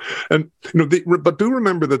rates. And but do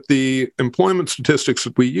remember that the employment statistics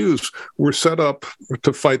that we use were set up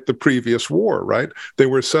to fight the previous war, right? They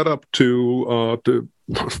were set up to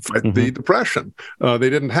fight the depression. They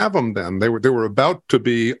didn't have them then. They were about to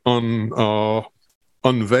be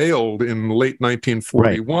unveiled in late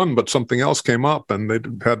 1941, but something else came up and they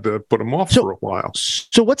had to put them off for a while.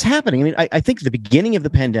 So what's happening? I mean, I think at the beginning of the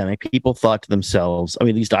pandemic, people thought to themselves, I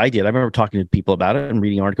mean, at least I did. I remember talking to people about it and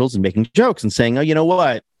reading articles and making jokes and saying, oh, you know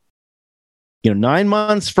what? 9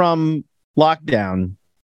 months from lockdown,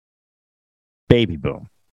 baby boom.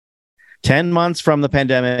 10 months from the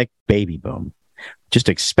pandemic, baby boom. Just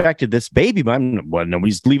expected this baby boom. Well,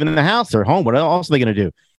 nobody's leaving the house. They're home. What else are they going to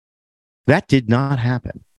do? That did not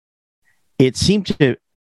happen. It seemed to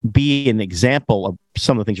be an example of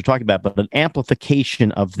some of the things you're talking about, but an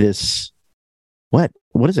amplification of this, what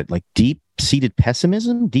is it, like deep-seated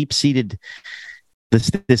pessimism, deep-seated,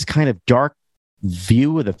 this kind of dark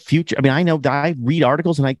view of the future. I mean, I know that I read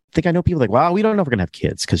articles and I think I know people like, wow, we don't know if we're going to have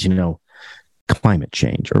kids because, climate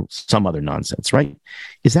change or some other nonsense, right?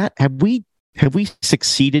 Have we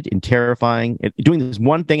succeeded in doing this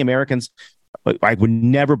one thing Americans I would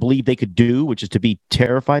never believe they could do, which is to be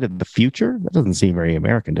terrified of the future? That doesn't seem very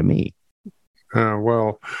American to me. It's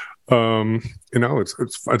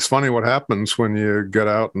funny what happens when you get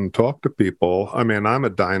out and talk to people. I mean, I'm a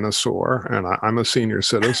dinosaur and I'm a senior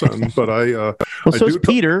citizen, but so is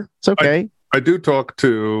Peter. It's okay. I do talk to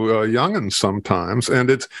youngins sometimes, and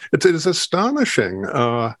it is astonishing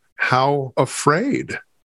how afraid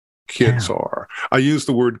kids are. I use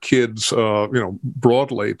the word kids,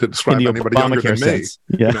 broadly to describe anybody younger than me.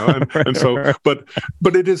 Yeah. And so, but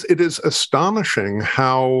it is astonishing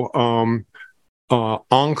how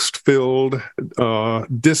angst-filled,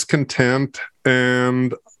 discontent,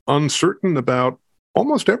 and uncertain about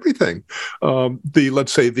almost everything.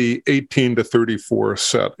 Let's say the 18 to 34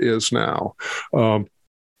 set is now.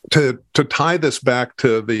 To tie this back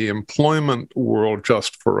to the employment world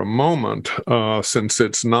just for a moment, since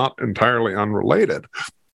it's not entirely unrelated.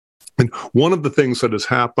 And one of the things that has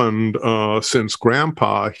happened since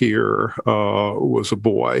Grandpa here was a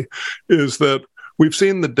boy is that we've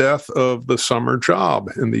seen the death of the summer job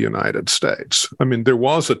in the United States. I mean, there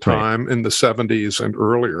was a time in the 70s and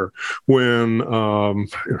earlier when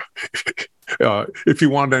if you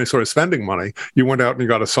wanted any sort of spending money, you went out and you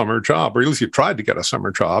got a summer job, or at least you tried to get a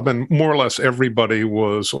summer job, and more or less everybody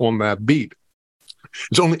was on that beat.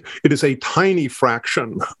 It is a tiny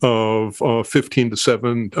fraction of 15 to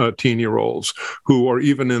 17-year-olds who are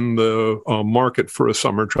even in the market for a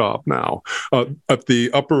summer job now. At the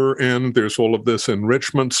upper end, there's all of this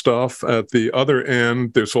enrichment stuff. At the other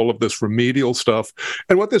end, there's all of this remedial stuff.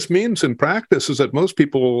 And what this means in practice is that most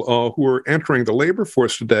people who are entering the labor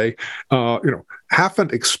force today,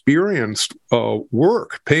 haven't experienced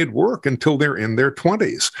paid work until they're in their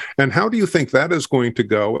 20s. And how do you think that is going to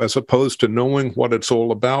go, as opposed to knowing what it's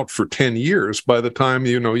all about for 10 years by the time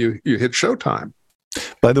you hit showtime?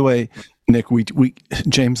 By the way, Nick, we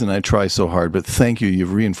James and I try so hard, but thank you.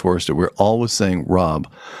 You've reinforced it. We're always saying,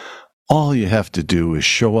 Rob, all you have to do is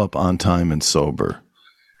show up on time and sober.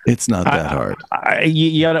 It's not that hard.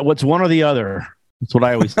 What's one or the other? That's what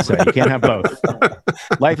I always say. You can't have both.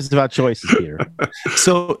 Life is about choices, Peter.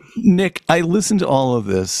 So, Nick, I listened to all of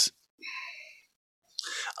this.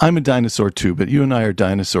 I'm a dinosaur too, but you and I are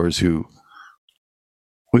dinosaurs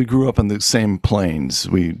we grew up on the same plains.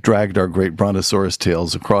 We dragged our great brontosaurus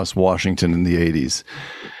tails across Washington in the 80s.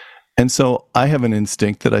 And so I have an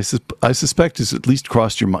instinct that I suspect has at least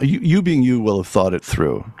crossed your mind. You being you will have thought it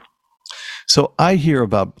through. So I hear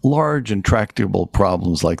about large intractable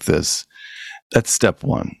problems like this. That's step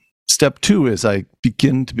one. Step two is I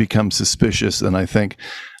begin to become suspicious, and I think,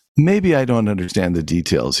 maybe I don't understand the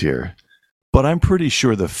details here, but I'm pretty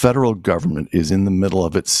sure the federal government is in the middle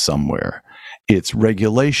of it somewhere. It's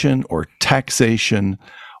regulation or taxation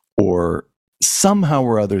or somehow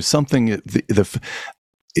or other, something,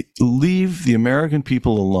 leave the American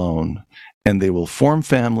people alone, and they will form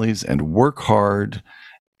families and work hard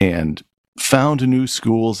and found new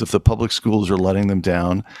schools if the public schools are letting them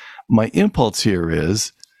down. My impulse here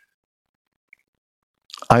is,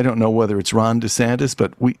 I don't know whether it's Ron DeSantis,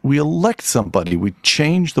 but we elect somebody. We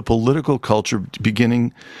change the political culture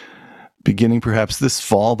beginning perhaps this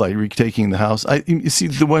fall by retaking the House. You see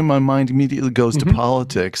the way my mind immediately goes to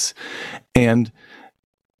politics. And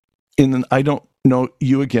I don't know,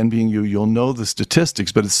 you again being you'll know the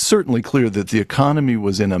statistics, but it's certainly clear that the economy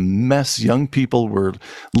was in a mess. Young people were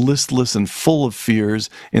listless and full of fears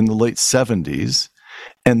in the late 70s.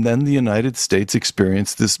 And then the United States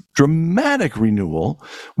experienced this dramatic renewal,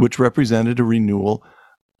 which represented a renewal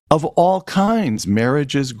of all kinds,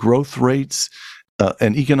 marriages, growth rates,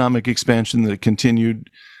 an economic expansion that continued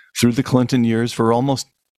through the Clinton years for almost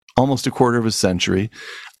a quarter of a century.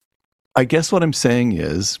 I guess what I'm saying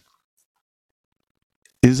is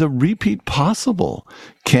a repeat possible?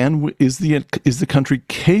 Is the country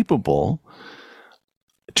capable?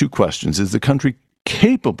 Two questions. Is the country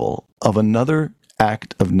capable of another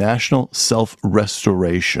act of national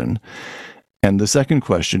self-restoration? And the second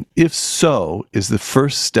question, if so, is the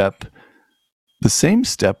first step the same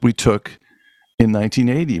step we took in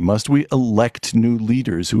 1980? Must we elect new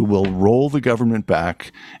leaders who will roll the government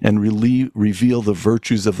back and reveal the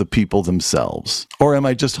virtues of the people themselves? Or am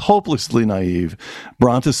I just hopelessly naive,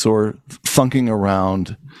 brontosaur thunking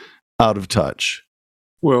around out of touch?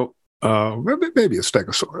 Well, maybe a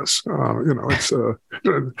Stegosaurus.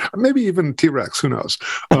 It's maybe even T-Rex. Who knows?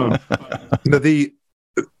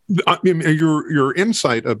 Your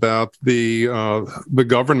insight about the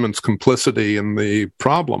government's complicity in the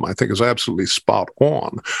problem, I think, is absolutely spot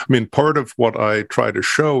on. I mean, part of what I try to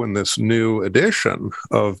show in this new edition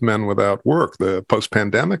of Men Without Work, the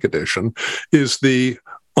post-pandemic edition, is the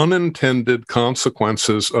unintended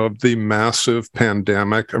consequences of the massive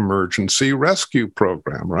pandemic emergency rescue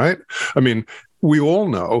program, right? I mean, we all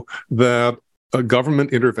know that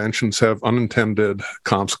government interventions have unintended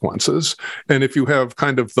consequences. And if you have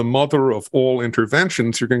kind of the mother of all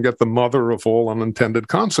interventions, you're going to get the mother of all unintended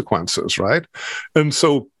consequences, right? And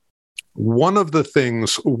so one of the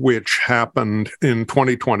things which happened in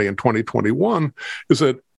 2020 and 2021 is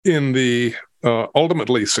that in the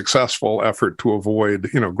ultimately successful effort to avoid,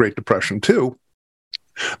 Great Depression II,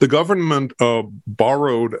 the government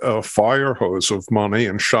borrowed a fire hose of money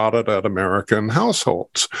and shot it at American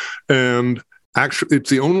households. And actually, it's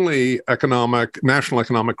the only national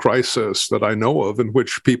economic crisis that I know of in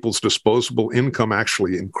which people's disposable income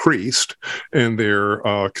actually increased and their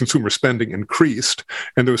consumer spending increased.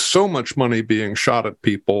 And there was so much money being shot at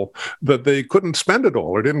people that they couldn't spend it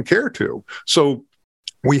all or didn't care to. So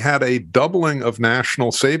we had a doubling of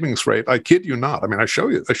national savings rate. I kid you not. I mean, I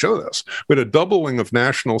show this. We had a doubling of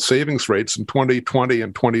national savings rates in 2020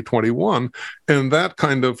 and 2021. And that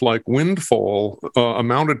kind of like windfall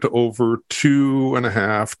amounted to over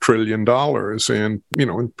 $2.5 trillion in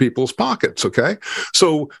people's pockets. Okay.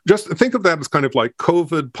 So just think of that as kind of like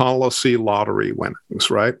COVID policy lottery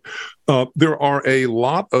winnings, right? There are a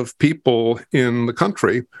lot of people in the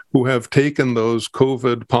country who have taken those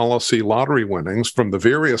COVID policy lottery winnings from the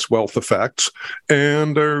various wealth effects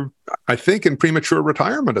and are, I think, in premature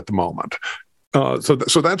retirement at the moment. So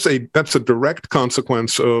that's a direct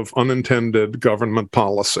consequence of unintended government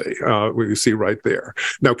policy. We see right there.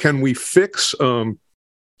 Now, can we fix the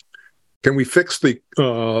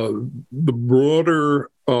broader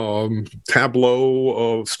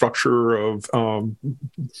tableau of structure of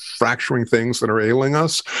fracturing things that are ailing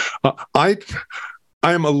us? I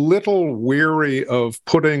am a little weary of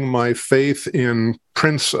putting my faith in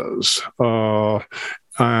princes, but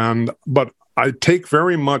I take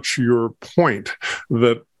very much your point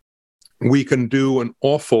that we can do an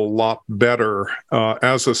awful lot better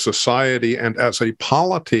as a society and as a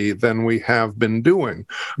polity than we have been doing.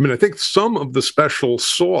 I mean, I think some of the special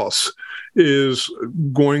sauce is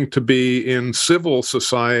going to be in civil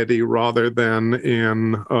society rather than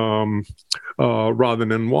in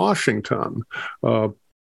Washington. I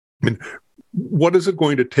mean, what is it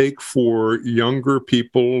going to take for younger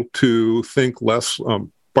people to think less?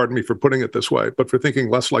 Pardon me for putting it this way, but for thinking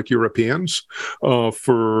less like Europeans,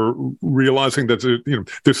 for realizing that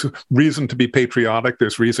there's reason to be patriotic,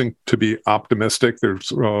 there's reason to be optimistic, there's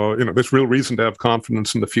real reason to have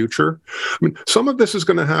confidence in the future. I mean, some of this is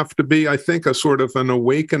going to have to be, I think, a sort of an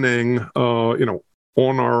awakening,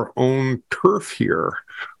 on our own turf here.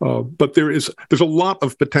 But there's a lot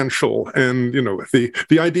of potential, and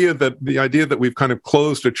the idea that we've kind of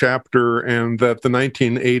closed a chapter and that the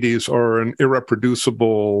 1980s are an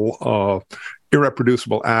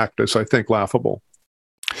irreproducible act is, I think, laughable.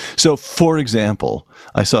 So, for example,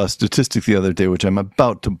 I saw a statistic the other day, which I'm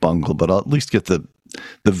about to bungle, but I'll at least get the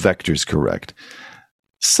vectors correct.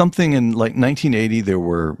 Something in like 1980, there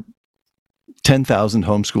were 10,000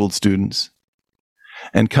 homeschooled students.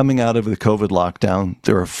 And coming out of the COVID lockdown,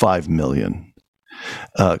 there are 5 million.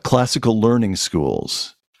 Classical learning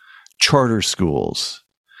schools, charter schools,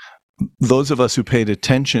 those of us who paid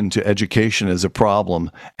attention to education as a problem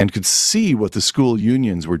and could see what the school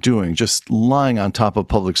unions were doing, just lying on top of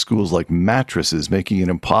public schools like mattresses, making it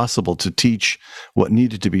impossible to teach what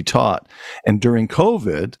needed to be taught. And during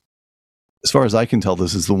COVID, as far as I can tell,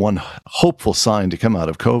 this is the one hopeful sign to come out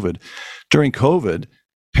of COVID. During COVID,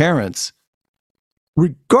 parents,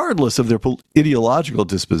 regardless of their ideological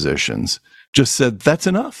dispositions, just said, that's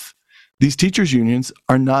enough. These teachers' unions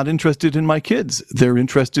are not interested in my kids. They're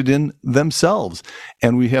interested in themselves.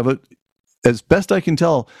 And we have as best I can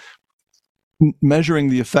tell, measuring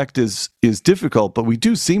the effect is difficult, but we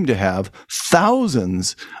do seem to have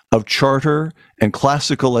thousands of charter and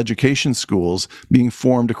classical education schools being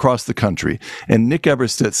formed across the country. And Nick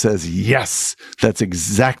Eberstadt says, yes, that's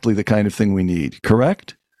exactly the kind of thing we need.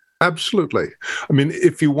 Correct? Absolutely. I mean,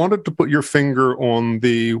 if you wanted to put your finger on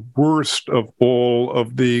the worst of all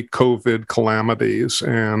of the COVID calamities,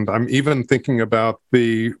 and I'm even thinking about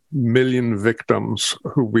the million victims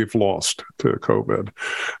who we've lost to COVID,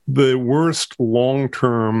 the worst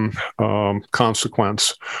long-term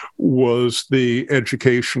consequence was the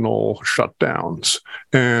educational shutdowns.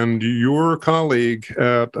 And your colleague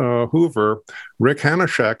at Hoover, Rick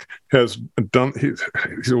Hanashek, he's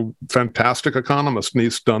a fantastic economist, and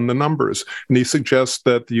he's done the numbers. And he suggests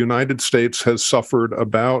that the United States has suffered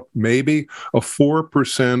about maybe a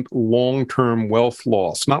 4% long-term wealth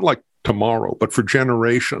loss, not like tomorrow, but for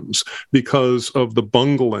generations, because of the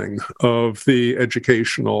bungling of the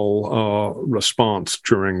educational response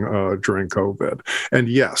during COVID. And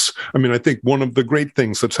yes, I mean, I think one of the great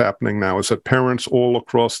things that's happening now is that parents all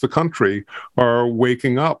across the country are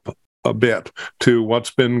waking up a bit to what's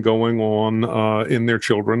been going on in their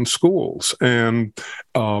children's schools. And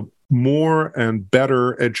more and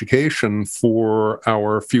better education for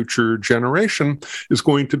our future generation is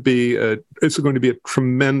going to be a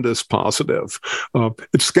tremendous positive.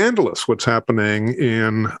 It's scandalous what's happening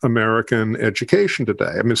in American education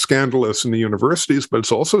today. I mean, it's scandalous in the universities, but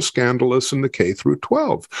it's also scandalous in the K through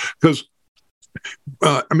 12, because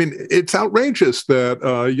it's outrageous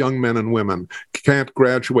that young men and women can't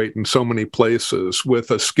graduate in so many places with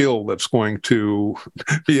a skill that's going to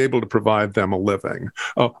be able to provide them a living.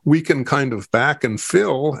 We can kind of back and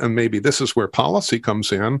fill, and maybe this is where policy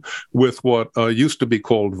comes in, with what used to be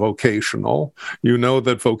called vocational. You know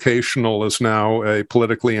that vocational is now a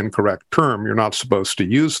politically incorrect term. You're not supposed to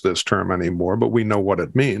use this term anymore, but we know what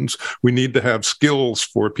it means. We need to have skills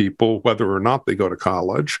for people, whether or not they go to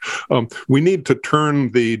college. We need to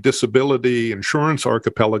turn the disability insurance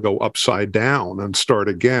archipelago upside down and start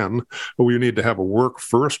again. We need to have a work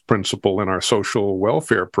first principle in our social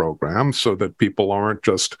welfare program so that people aren't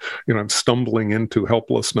just, stumbling into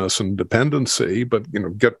helplessness and dependency, but,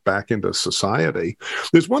 get back into society.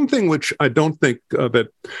 There's one thing which I don't think that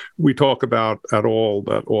we talk about at all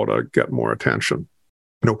that ought to get more attention.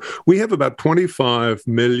 We have about 25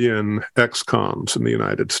 million ex-cons in the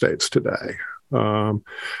United States today.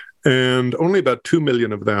 And only about 2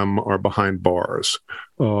 million of them are behind bars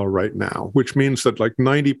right now, which means that like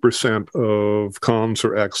 90% of cons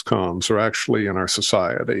or ex-cons are actually in our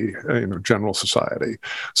society, general society.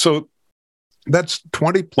 So that's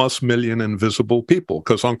 20 plus million invisible people,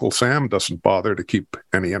 because Uncle Sam doesn't bother to keep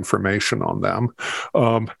any information on them.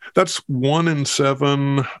 That's 1 in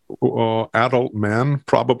 7 adult men,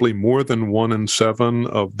 probably more than 1 in 7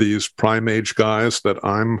 of these prime age guys that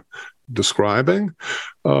I'm describing.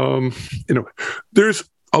 There are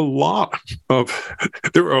a lot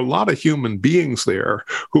of human beings there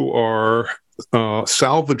who are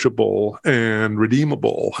salvageable and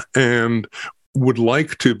redeemable and would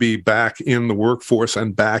like to be back in the workforce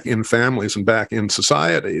and back in families and back in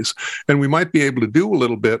societies. And we might be able to do a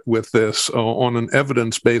little bit with this on an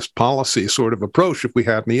evidence-based policy sort of approach if we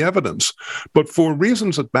had any evidence. But for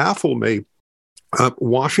reasons that baffle me,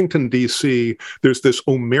 Washington, D.C., there's this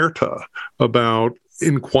omerta about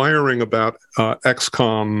inquiring about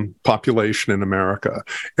ex-con population in America.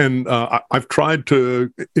 And I've tried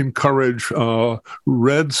to encourage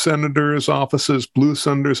red senators' offices, blue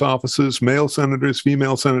senators' offices, male senators,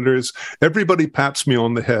 female senators. Everybody pats me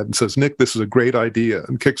on the head and says, Nick, this is a great idea,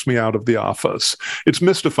 and kicks me out of the office. It's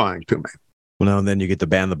mystifying to me. Well, now and then you get the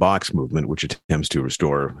ban the box movement, which attempts to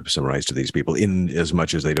restore some rights to these people in as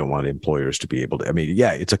much as they don't want employers to be able to. I mean,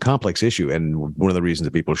 yeah, it's a complex issue. And one of the reasons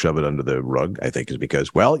that people shove it under the rug, I think, is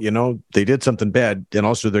because, well, they did something bad, and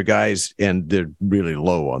also they're guys and they're really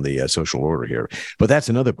low on the social order here. But that's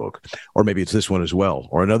another book, or maybe it's this one as well,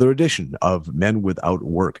 or another edition of Men Without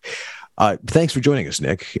Work. Thanks for joining us,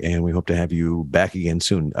 Nick, and we hope to have you back again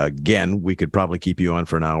soon. Again, we could probably keep you on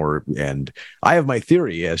for an hour, and I have my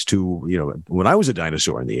theory as to, when I was a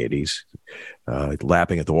dinosaur in the 80s,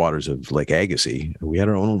 lapping at the waters of Lake Agassiz, we had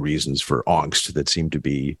our own reasons for angst that seemed to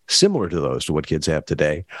be similar to those to what kids have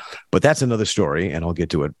today. But that's another story, and I'll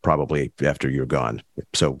get to it probably after you're gone.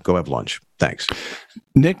 So go have lunch. Thanks.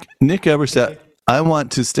 Nick Eberstadt, I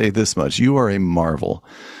want to say this much. You are a marvel.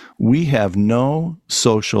 We have no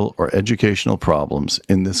social or educational problems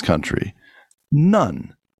in this country,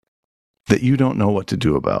 none, that you don't know what to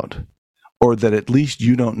do about, or that at least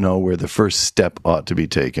you don't know where the first step ought to be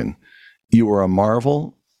taken. You are a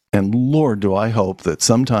marvel, and Lord, do I hope that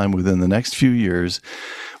sometime within the next few years,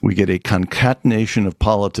 we get a concatenation of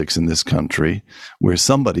politics in this country where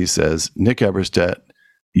somebody says, Nick Eberstadt,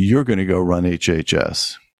 you're going to go run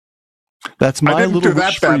HHS. That's my little do that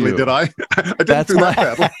wish badly, for you. did I? I didn't do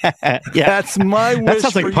that badly. Yeah. That's my wish. That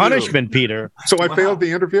sounds like for punishment, you. Peter. So I failed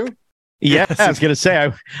the interview? Yeah, I was going to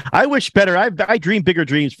say, I wish better. I dream bigger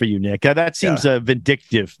dreams for you, Nick. That seems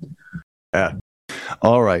vindictive. Yeah.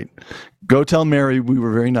 All right. Go tell Mary we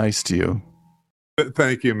were very nice to you.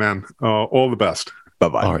 Thank you, man. All the best.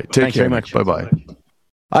 Bye-bye. All right. Take care, very Nick. much. Bye-bye.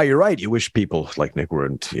 You're right. You wish people like Nick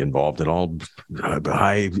weren't involved in all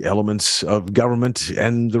high elements of government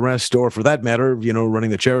and the rest, or for that matter,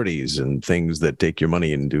 running the charities and things that take your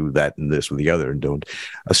money and do that and this with the other, and don't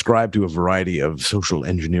ascribe to a variety of social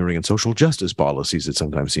engineering and social justice policies that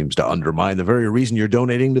sometimes seems to undermine the very reason you're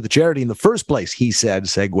donating to the charity in the first place, he said,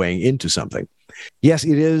 segueing into something. Yes,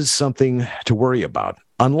 it is something to worry about,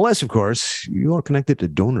 unless, of course, you are connected to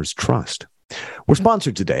Donors Trust. We're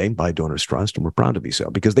sponsored today by Donors Trust, and we're proud to be so,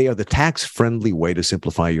 because they are the tax-friendly way to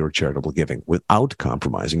simplify your charitable giving without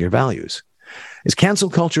compromising your values. Is cancel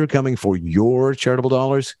culture coming for your charitable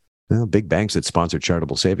dollars? Well, big banks that sponsor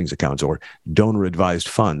charitable savings accounts, or donor-advised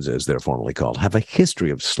funds, as they're formally called, have a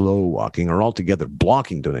history of slow-walking or altogether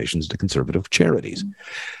blocking donations to conservative charities.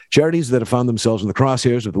 Charities that have found themselves in the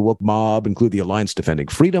crosshairs of the woke mob include the Alliance Defending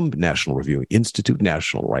Freedom, National Review Institute,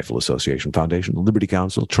 National Rifle Association Foundation, Liberty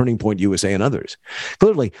Counsel, Turning Point USA, and others.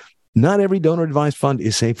 Clearly, not every donor-advised fund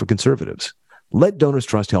is safe for conservatives. Let Donors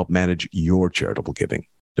Trust help manage your charitable giving.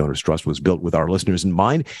 Donors Trust was built with our listeners in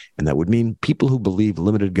mind, and that would mean people who believe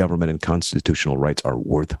limited government and constitutional rights are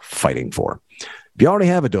worth fighting for. If you already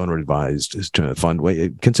have a donor-advised fund,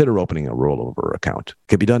 consider opening a rollover account. It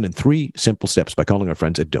can be done in 3 simple steps by calling our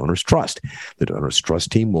friends at Donors Trust. The Donors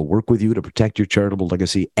Trust team will work with you to protect your charitable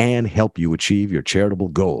legacy and help you achieve your charitable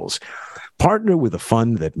goals. Partner with a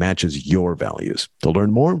fund that matches your values. To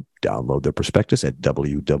learn more, download their prospectus at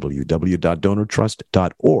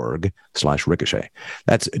www.donortrust.org/ricochet.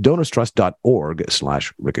 That's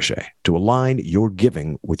donorstrust.org/ricochet. To align your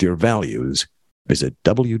giving with your values, visit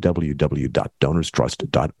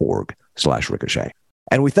www.donorstrust.org/ricochet.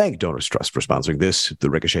 And we thank Donors Trust for sponsoring the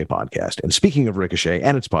Ricochet podcast. And speaking of Ricochet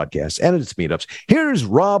and its podcasts and its meetups, here's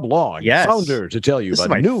Rob Long, founder, to tell you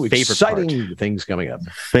about new exciting things coming up.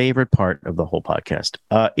 Favorite part of the whole podcast.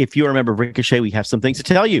 If you remember Ricochet, we have some things to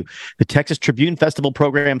tell you. The Texas Tribune Festival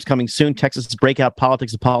program's coming soon. Texas Breakout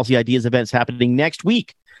Politics and Policy Ideas events happening next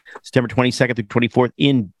week, September 22nd through 24th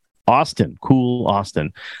in Austin, cool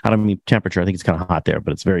Austin. I don't mean temperature. I think it's kind of hot there,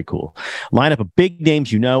 but it's very cool. Line up of big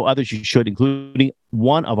names others you should, including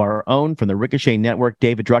one of our own from the Ricochet Network,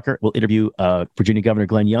 David Drucker. Will interview Virginia Governor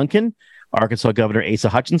Glenn Youngkin, Arkansas Governor Asa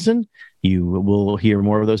Hutchinson. You will hear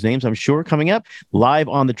more of those names, I'm sure, coming up. Live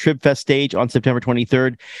on the TribFest stage on September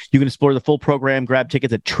 23rd. You can explore the full program. Grab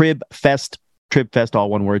tickets at TribFest, all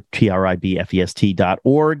one word,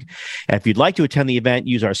 TRIBFEST.org. And if you'd like to attend the event,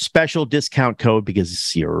 use our special discount code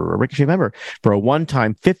because you're a Ricochet member for a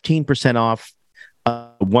one-time 15% off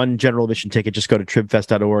one general admission ticket. Just go to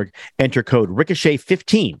TribFest.org, enter code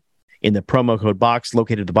Ricochet15 in the promo code box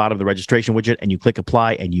located at the bottom of the registration widget, and you click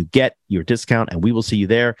apply and you get your discount, and we will see you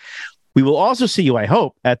there. We will also see you, I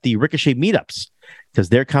hope, at the Ricochet meetups, because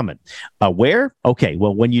they're coming. Where? Okay,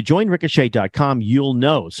 well, when you join ricochet.com, you'll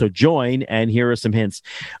know. So join, and here are some hints.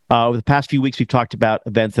 Over the past few weeks, we've talked about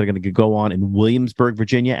events that are going to go on in Williamsburg,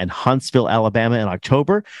 Virginia, and Huntsville, Alabama in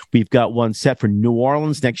October. We've got one set for New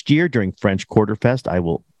Orleans next year during French Quarter Fest. I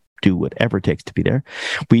will do whatever it takes to be there.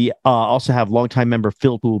 We also have longtime member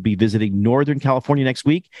Phil, who will be visiting Northern California next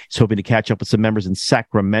week. He's hoping to catch up with some members in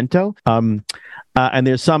Sacramento. And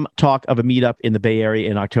there's some talk of a meetup in the Bay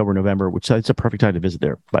Area in October, November, which it's a perfect time to visit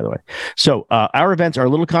there, by the way. So our events are a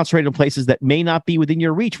little concentrated in places that may not be within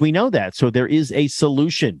your reach. We know that. So there is a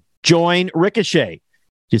solution. Join Ricochet.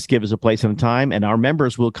 Just give us a place and a time, and our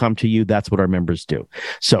members will come to you. That's what our members do.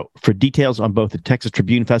 So for details on both the Texas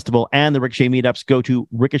Tribune Festival and the Ricochet meetups, go to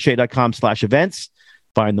ricochet.com/events.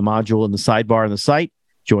 Find the module in the sidebar on the site.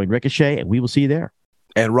 Join Ricochet, and we will see you there.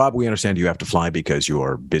 And Rob, we understand you have to fly because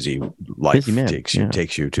your busy life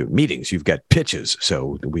takes you to meetings. You've got pitches,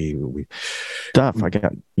 so we stuff. I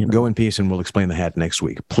got go in peace, and we'll explain the hat next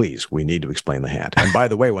week. Please, we need to explain the hat. And by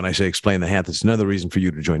the way, when I say explain the hat, that's another reason for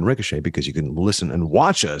you to join Ricochet, because you can listen and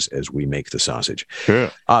watch us as we make the sausage.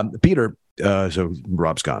 Sure. Peter. So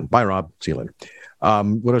Rob's gone. Bye, Rob. See you later.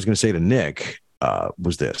 What I was going to say to Nick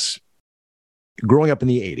was this: growing up in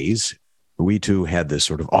the 80s. We too had this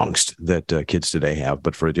sort of angst that kids today have,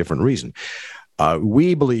 but for a different reason.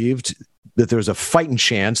 We believed that there was a fighting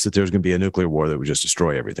chance that there was going to be a nuclear war that would just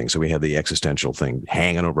destroy everything. So we had the existential thing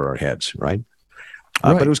hanging over our heads, right?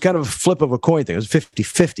 But it was kind of a flip of a coin thing. It was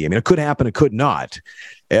 50-50. I mean, it could happen, it could not.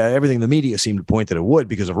 Everything in the media seemed to point that it would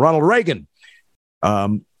because of Ronald Reagan.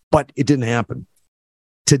 But it didn't happen.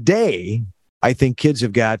 Today, I think teens,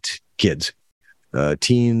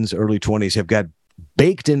 early 20s, have got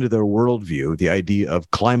baked into their worldview the idea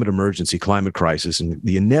of climate emergency, climate crisis, and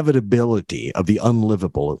the inevitability of the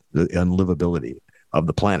unlivability of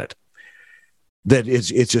the planet. That it's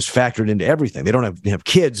just factored into everything. They don't have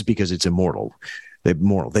kids because it's immoral. They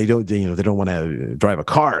don't want to drive a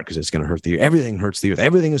car because it's going to hurt the earth. Everything hurts the earth.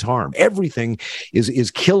 Everything is harm. Everything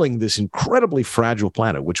is killing this incredibly fragile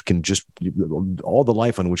planet, which can just all the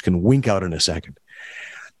life on which can wink out in a second.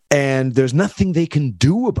 And there's nothing they can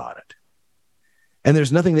do about it. And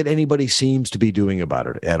there's nothing that anybody seems to be doing about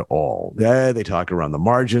it at all. They talk around the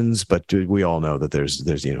margins, but we all know that there's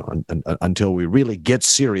until we really get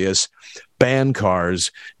serious, ban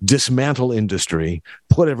cars, dismantle industry,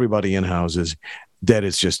 put everybody in houses, that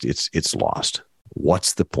it's lost.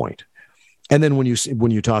 What's the point? And then when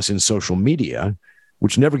you toss in social media,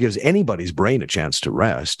 which never gives anybody's brain a chance to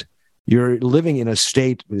rest, You're living in a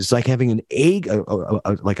state, it's like having an egg,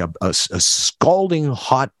 like a scalding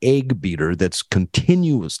hot egg beater that's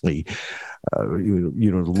continuously,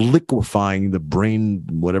 liquefying the brain,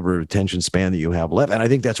 whatever attention span that you have left. And I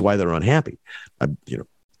think that's why they're unhappy. I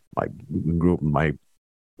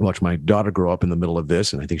watched my daughter grow up in the middle of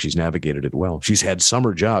this, and I think she's navigated it well. She's had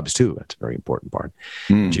summer jobs too. That's a very important part.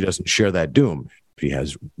 She doesn't share that doom. She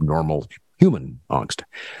has normal human angst.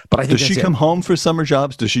 But I think does she come home for summer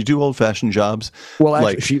jobs? Does she do old-fashioned jobs? Well,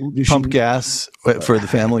 like she pump gas for the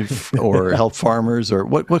family or help farmers, or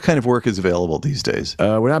what kind of work is available these days?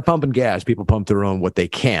 We're not pumping gas. People pump their own what they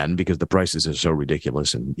can because the prices are so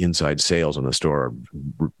ridiculous, and inside sales in the store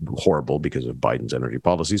are horrible because of Biden's energy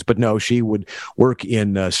policies. But no, she would work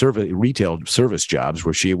in retail service jobs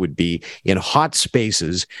where she would be in hot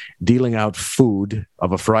spaces dealing out food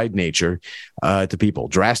of a fried nature to people,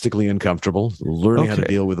 drastically uncomfortable, learning how to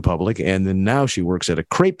deal with the public. And then now she works at a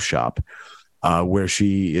crepe shop where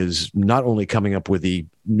she is not only coming up with the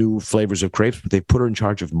new flavors of crepes, but they put her in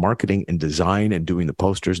charge of marketing and design and doing the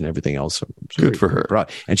posters and everything else. So good for her. Proud.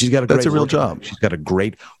 And she's got that's a real job. She's got a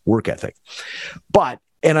great work ethic.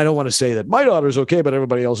 And I don't want to say that my daughter's okay, but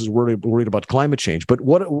everybody else is worried about climate change. But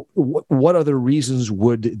what other reasons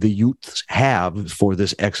would the youth have for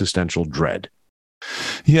this existential dread?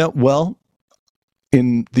 Yeah, well,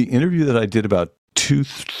 in the interview that I did about 2,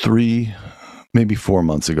 3, maybe 4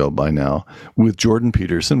 months ago by now with Jordan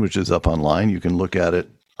Peterson, which is up online, you can look at it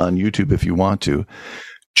on YouTube if you want to.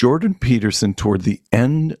 Jordan Peterson, toward the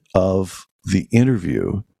end of the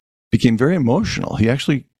interview, became very emotional. He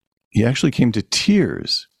actually came to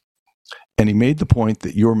tears, and he made the point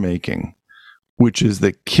that you're making, which is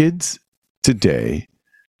that kids today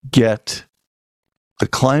get the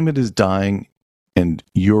climate is dying and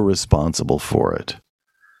you're responsible for it.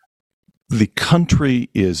 The country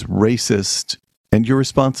is racist, and you're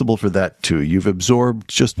responsible for that too. You've absorbed,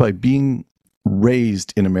 just by being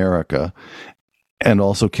raised in America and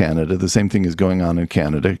also Canada, the same thing is going on in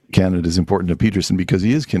Canada. Canada is important to Peterson because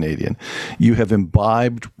he is Canadian. You have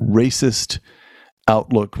imbibed racist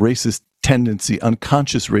outlook, racist tendency,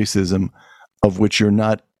 unconscious racism of which you're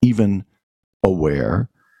not even aware.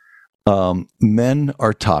 Men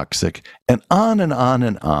are toxic, and on and on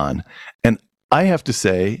and on. And I have to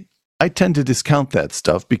say, I tend to discount that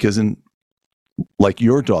stuff because, like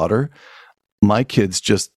your daughter, my kids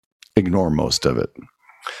just ignore most of it.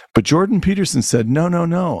 But Jordan Peterson said,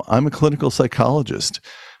 no, I'm a clinical psychologist.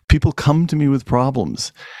 People come to me with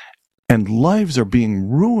problems, and lives are being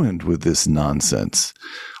ruined with this nonsense.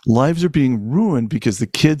 Lives are being ruined because the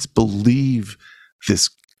kids believe this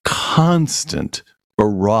constant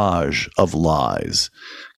barrage of lies,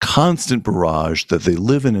 constant barrage that they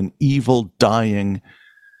live in an evil, dying,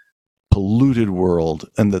 polluted world,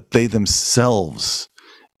 and that they themselves,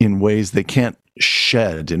 in ways they can't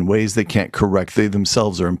shed, in ways they can't correct, they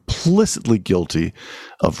themselves are implicitly guilty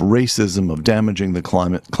of racism, of damaging the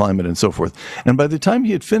climate and so forth. And by the time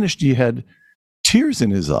he had finished, he had tears in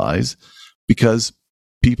his eyes because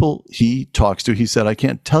people he talks to, he said, I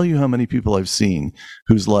can't tell you how many people I've seen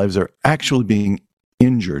whose lives are actually being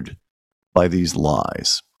injured by these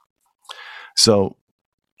lies. So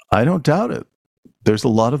I don't doubt it. There's a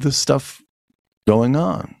lot of this stuff going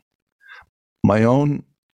on. My own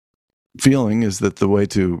feeling is that the way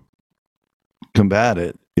to combat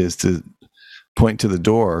it is to point to the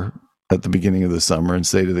door at the beginning of the summer and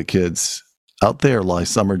say to the kids, out there lie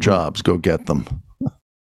summer jobs, go get them.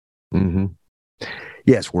 Mm-hmm.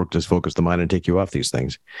 Yes, work does focus the mind and take you off these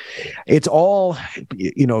things. It's all,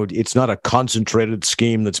 it's not a concentrated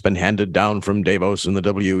scheme that's been handed down from Davos and the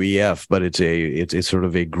WEF, but it's sort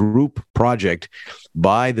of a group project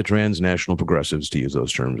by the transnational progressives, to use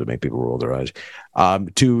those terms that make people roll their eyes,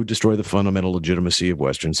 to destroy the fundamental legitimacy of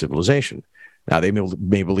Western civilization. Now, they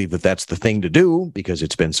may believe that that's the thing to do because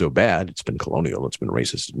it's been so bad. It's been colonial. It's been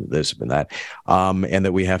racist. This, been that, and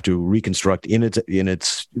that we have to reconstruct in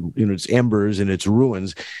its embers, in its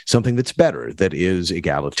ruins, something that's better, that is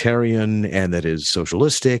egalitarian and that is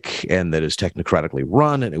socialistic and that is technocratically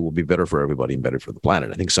run, and it will be better for everybody and better for the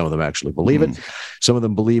planet. I think some of them actually believe it. Some of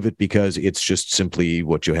them believe it because it's just simply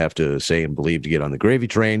what you have to say and believe to get on the gravy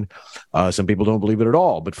train. Some people don't believe it at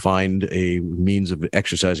all, but find a means of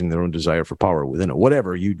exercising their own desire for power within it.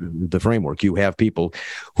 Whatever the framework, you have people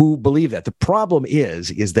who believe that. The problem is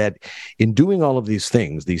that in doing all of these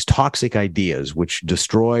things, these toxic ideas which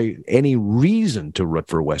destroy any reason to root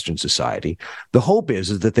for Western society, the hope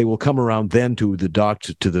is that they will come around then to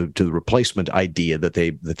the replacement idea that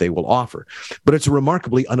they will offer. But it's a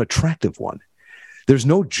remarkably unattractive one. there's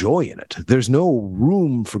no joy in it. There's no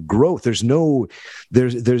room for growth. There's no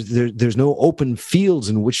open fields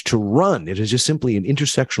in which to run. It is just simply an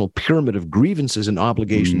intersectional pyramid of grievances and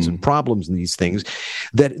obligations and problems and these things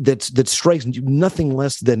that strikes nothing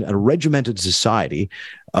less than a regimented society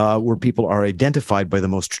where people are identified by the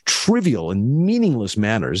most trivial and meaningless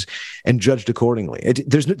manners and judged accordingly.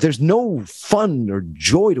 There's no fun or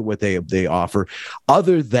joy to what they offer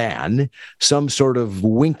other than some sort of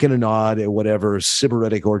wink and a nod at whatever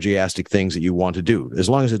sybaritic orgiastic things that you want to do, as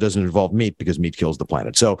long as it doesn't involve meat, because meat kills the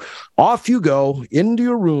planet. So off you go into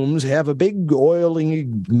your rooms, have a big oily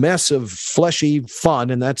mess of fleshy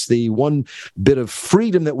fun, and that's the one bit of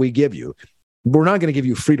freedom that we give you. We're not going to give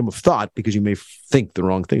you freedom of thought because you may think the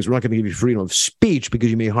wrong things. We're not going to give you freedom of speech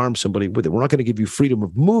because you may harm somebody with it. We're not going to give you freedom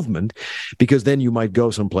of movement because then you might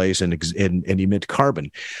go someplace and emit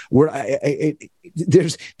carbon.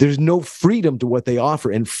 There's no freedom to what they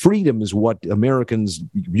offer, and freedom is what Americans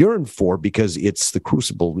yearn for because it's the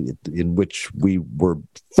crucible in which we were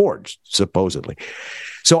forged, supposedly.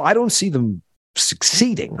 So I don't see them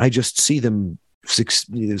succeeding. I just see them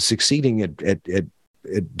succeeding at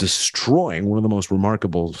destroying one of the most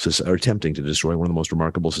remarkable, or attempting to destroy one of the most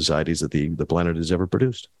remarkable societies that the planet has ever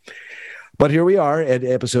produced. But here we are at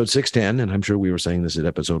episode 610, and I'm sure we were saying this at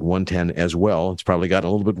episode 110 as well. It's probably gotten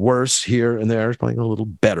a little bit worse here and there. It's probably a little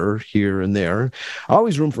better here and there.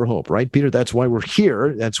 Always room for hope, right, Peter? That's why we're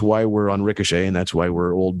here. That's why we're on Ricochet, and that's why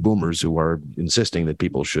we're old boomers who are insisting that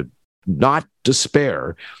people should not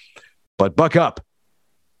despair, but buck up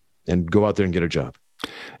and go out there and get a job.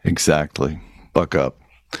 Exactly. Buck up.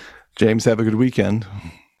 James, have a good weekend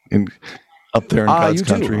up there in God's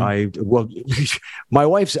country. My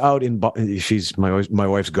wife's out in. My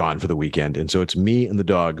wife's gone for the weekend, and so it's me and the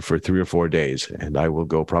dog for 3 or 4 days, and I will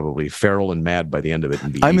go probably feral and mad by the end of it.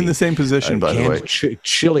 And I'm in the same position, by the way.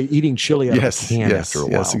 Eating chili out of a can after a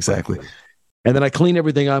while. Yes, exactly. And then I clean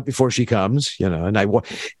everything up before she comes, and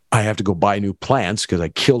I have to go buy new plants because I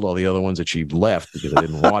killed all the other ones that she left because I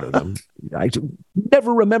didn't water them. I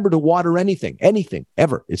never remember to water anything,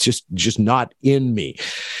 ever. It's just not in me.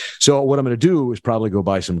 So what I'm going to do is probably go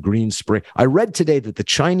buy some green spray. I read today that the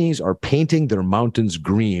Chinese are painting their mountains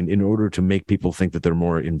green in order to make people think that they're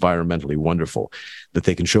more environmentally wonderful, that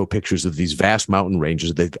they can show pictures of these vast mountain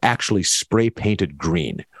ranges. They've actually spray painted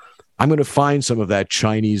green. I'm going to find some of that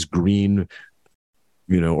Chinese green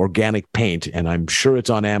organic paint, and I'm sure it's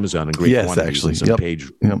on Amazon in great quantities. Actually, some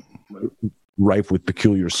page rife with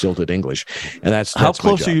peculiar silted English. And that's how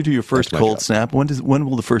close are you to your first cold snap? When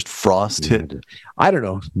will the first frost hit? I don't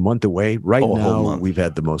know. A month away. Right now, we've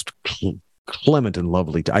had the most clement and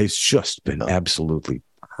lovely. It's just been absolutely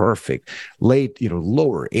perfect. Late,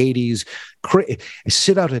 lower 80s. I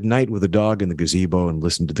sit out at night with a dog in the gazebo and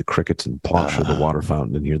listen to the crickets and plosh of the water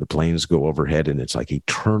fountain and hear the planes go overhead, and it's like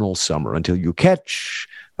eternal summer until you catch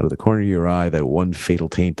out of the corner of your eye that one fatal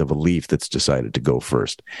taint of a leaf that's decided to go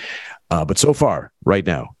first. But so far, right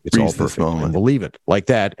now, it's all perfect. And we'll leave it like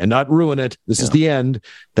that and not ruin it. This is the end.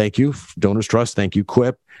 Thank you, Donors Trust. Thank you,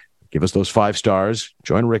 Quip. Give us those 5 stars.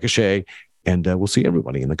 Join Ricochet. And we'll see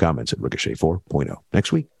everybody in the comments at Ricochet 4.0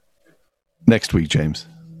 next week. Next week, James.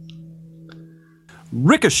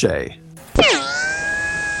 Ricochet.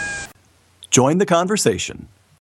 Join the conversation.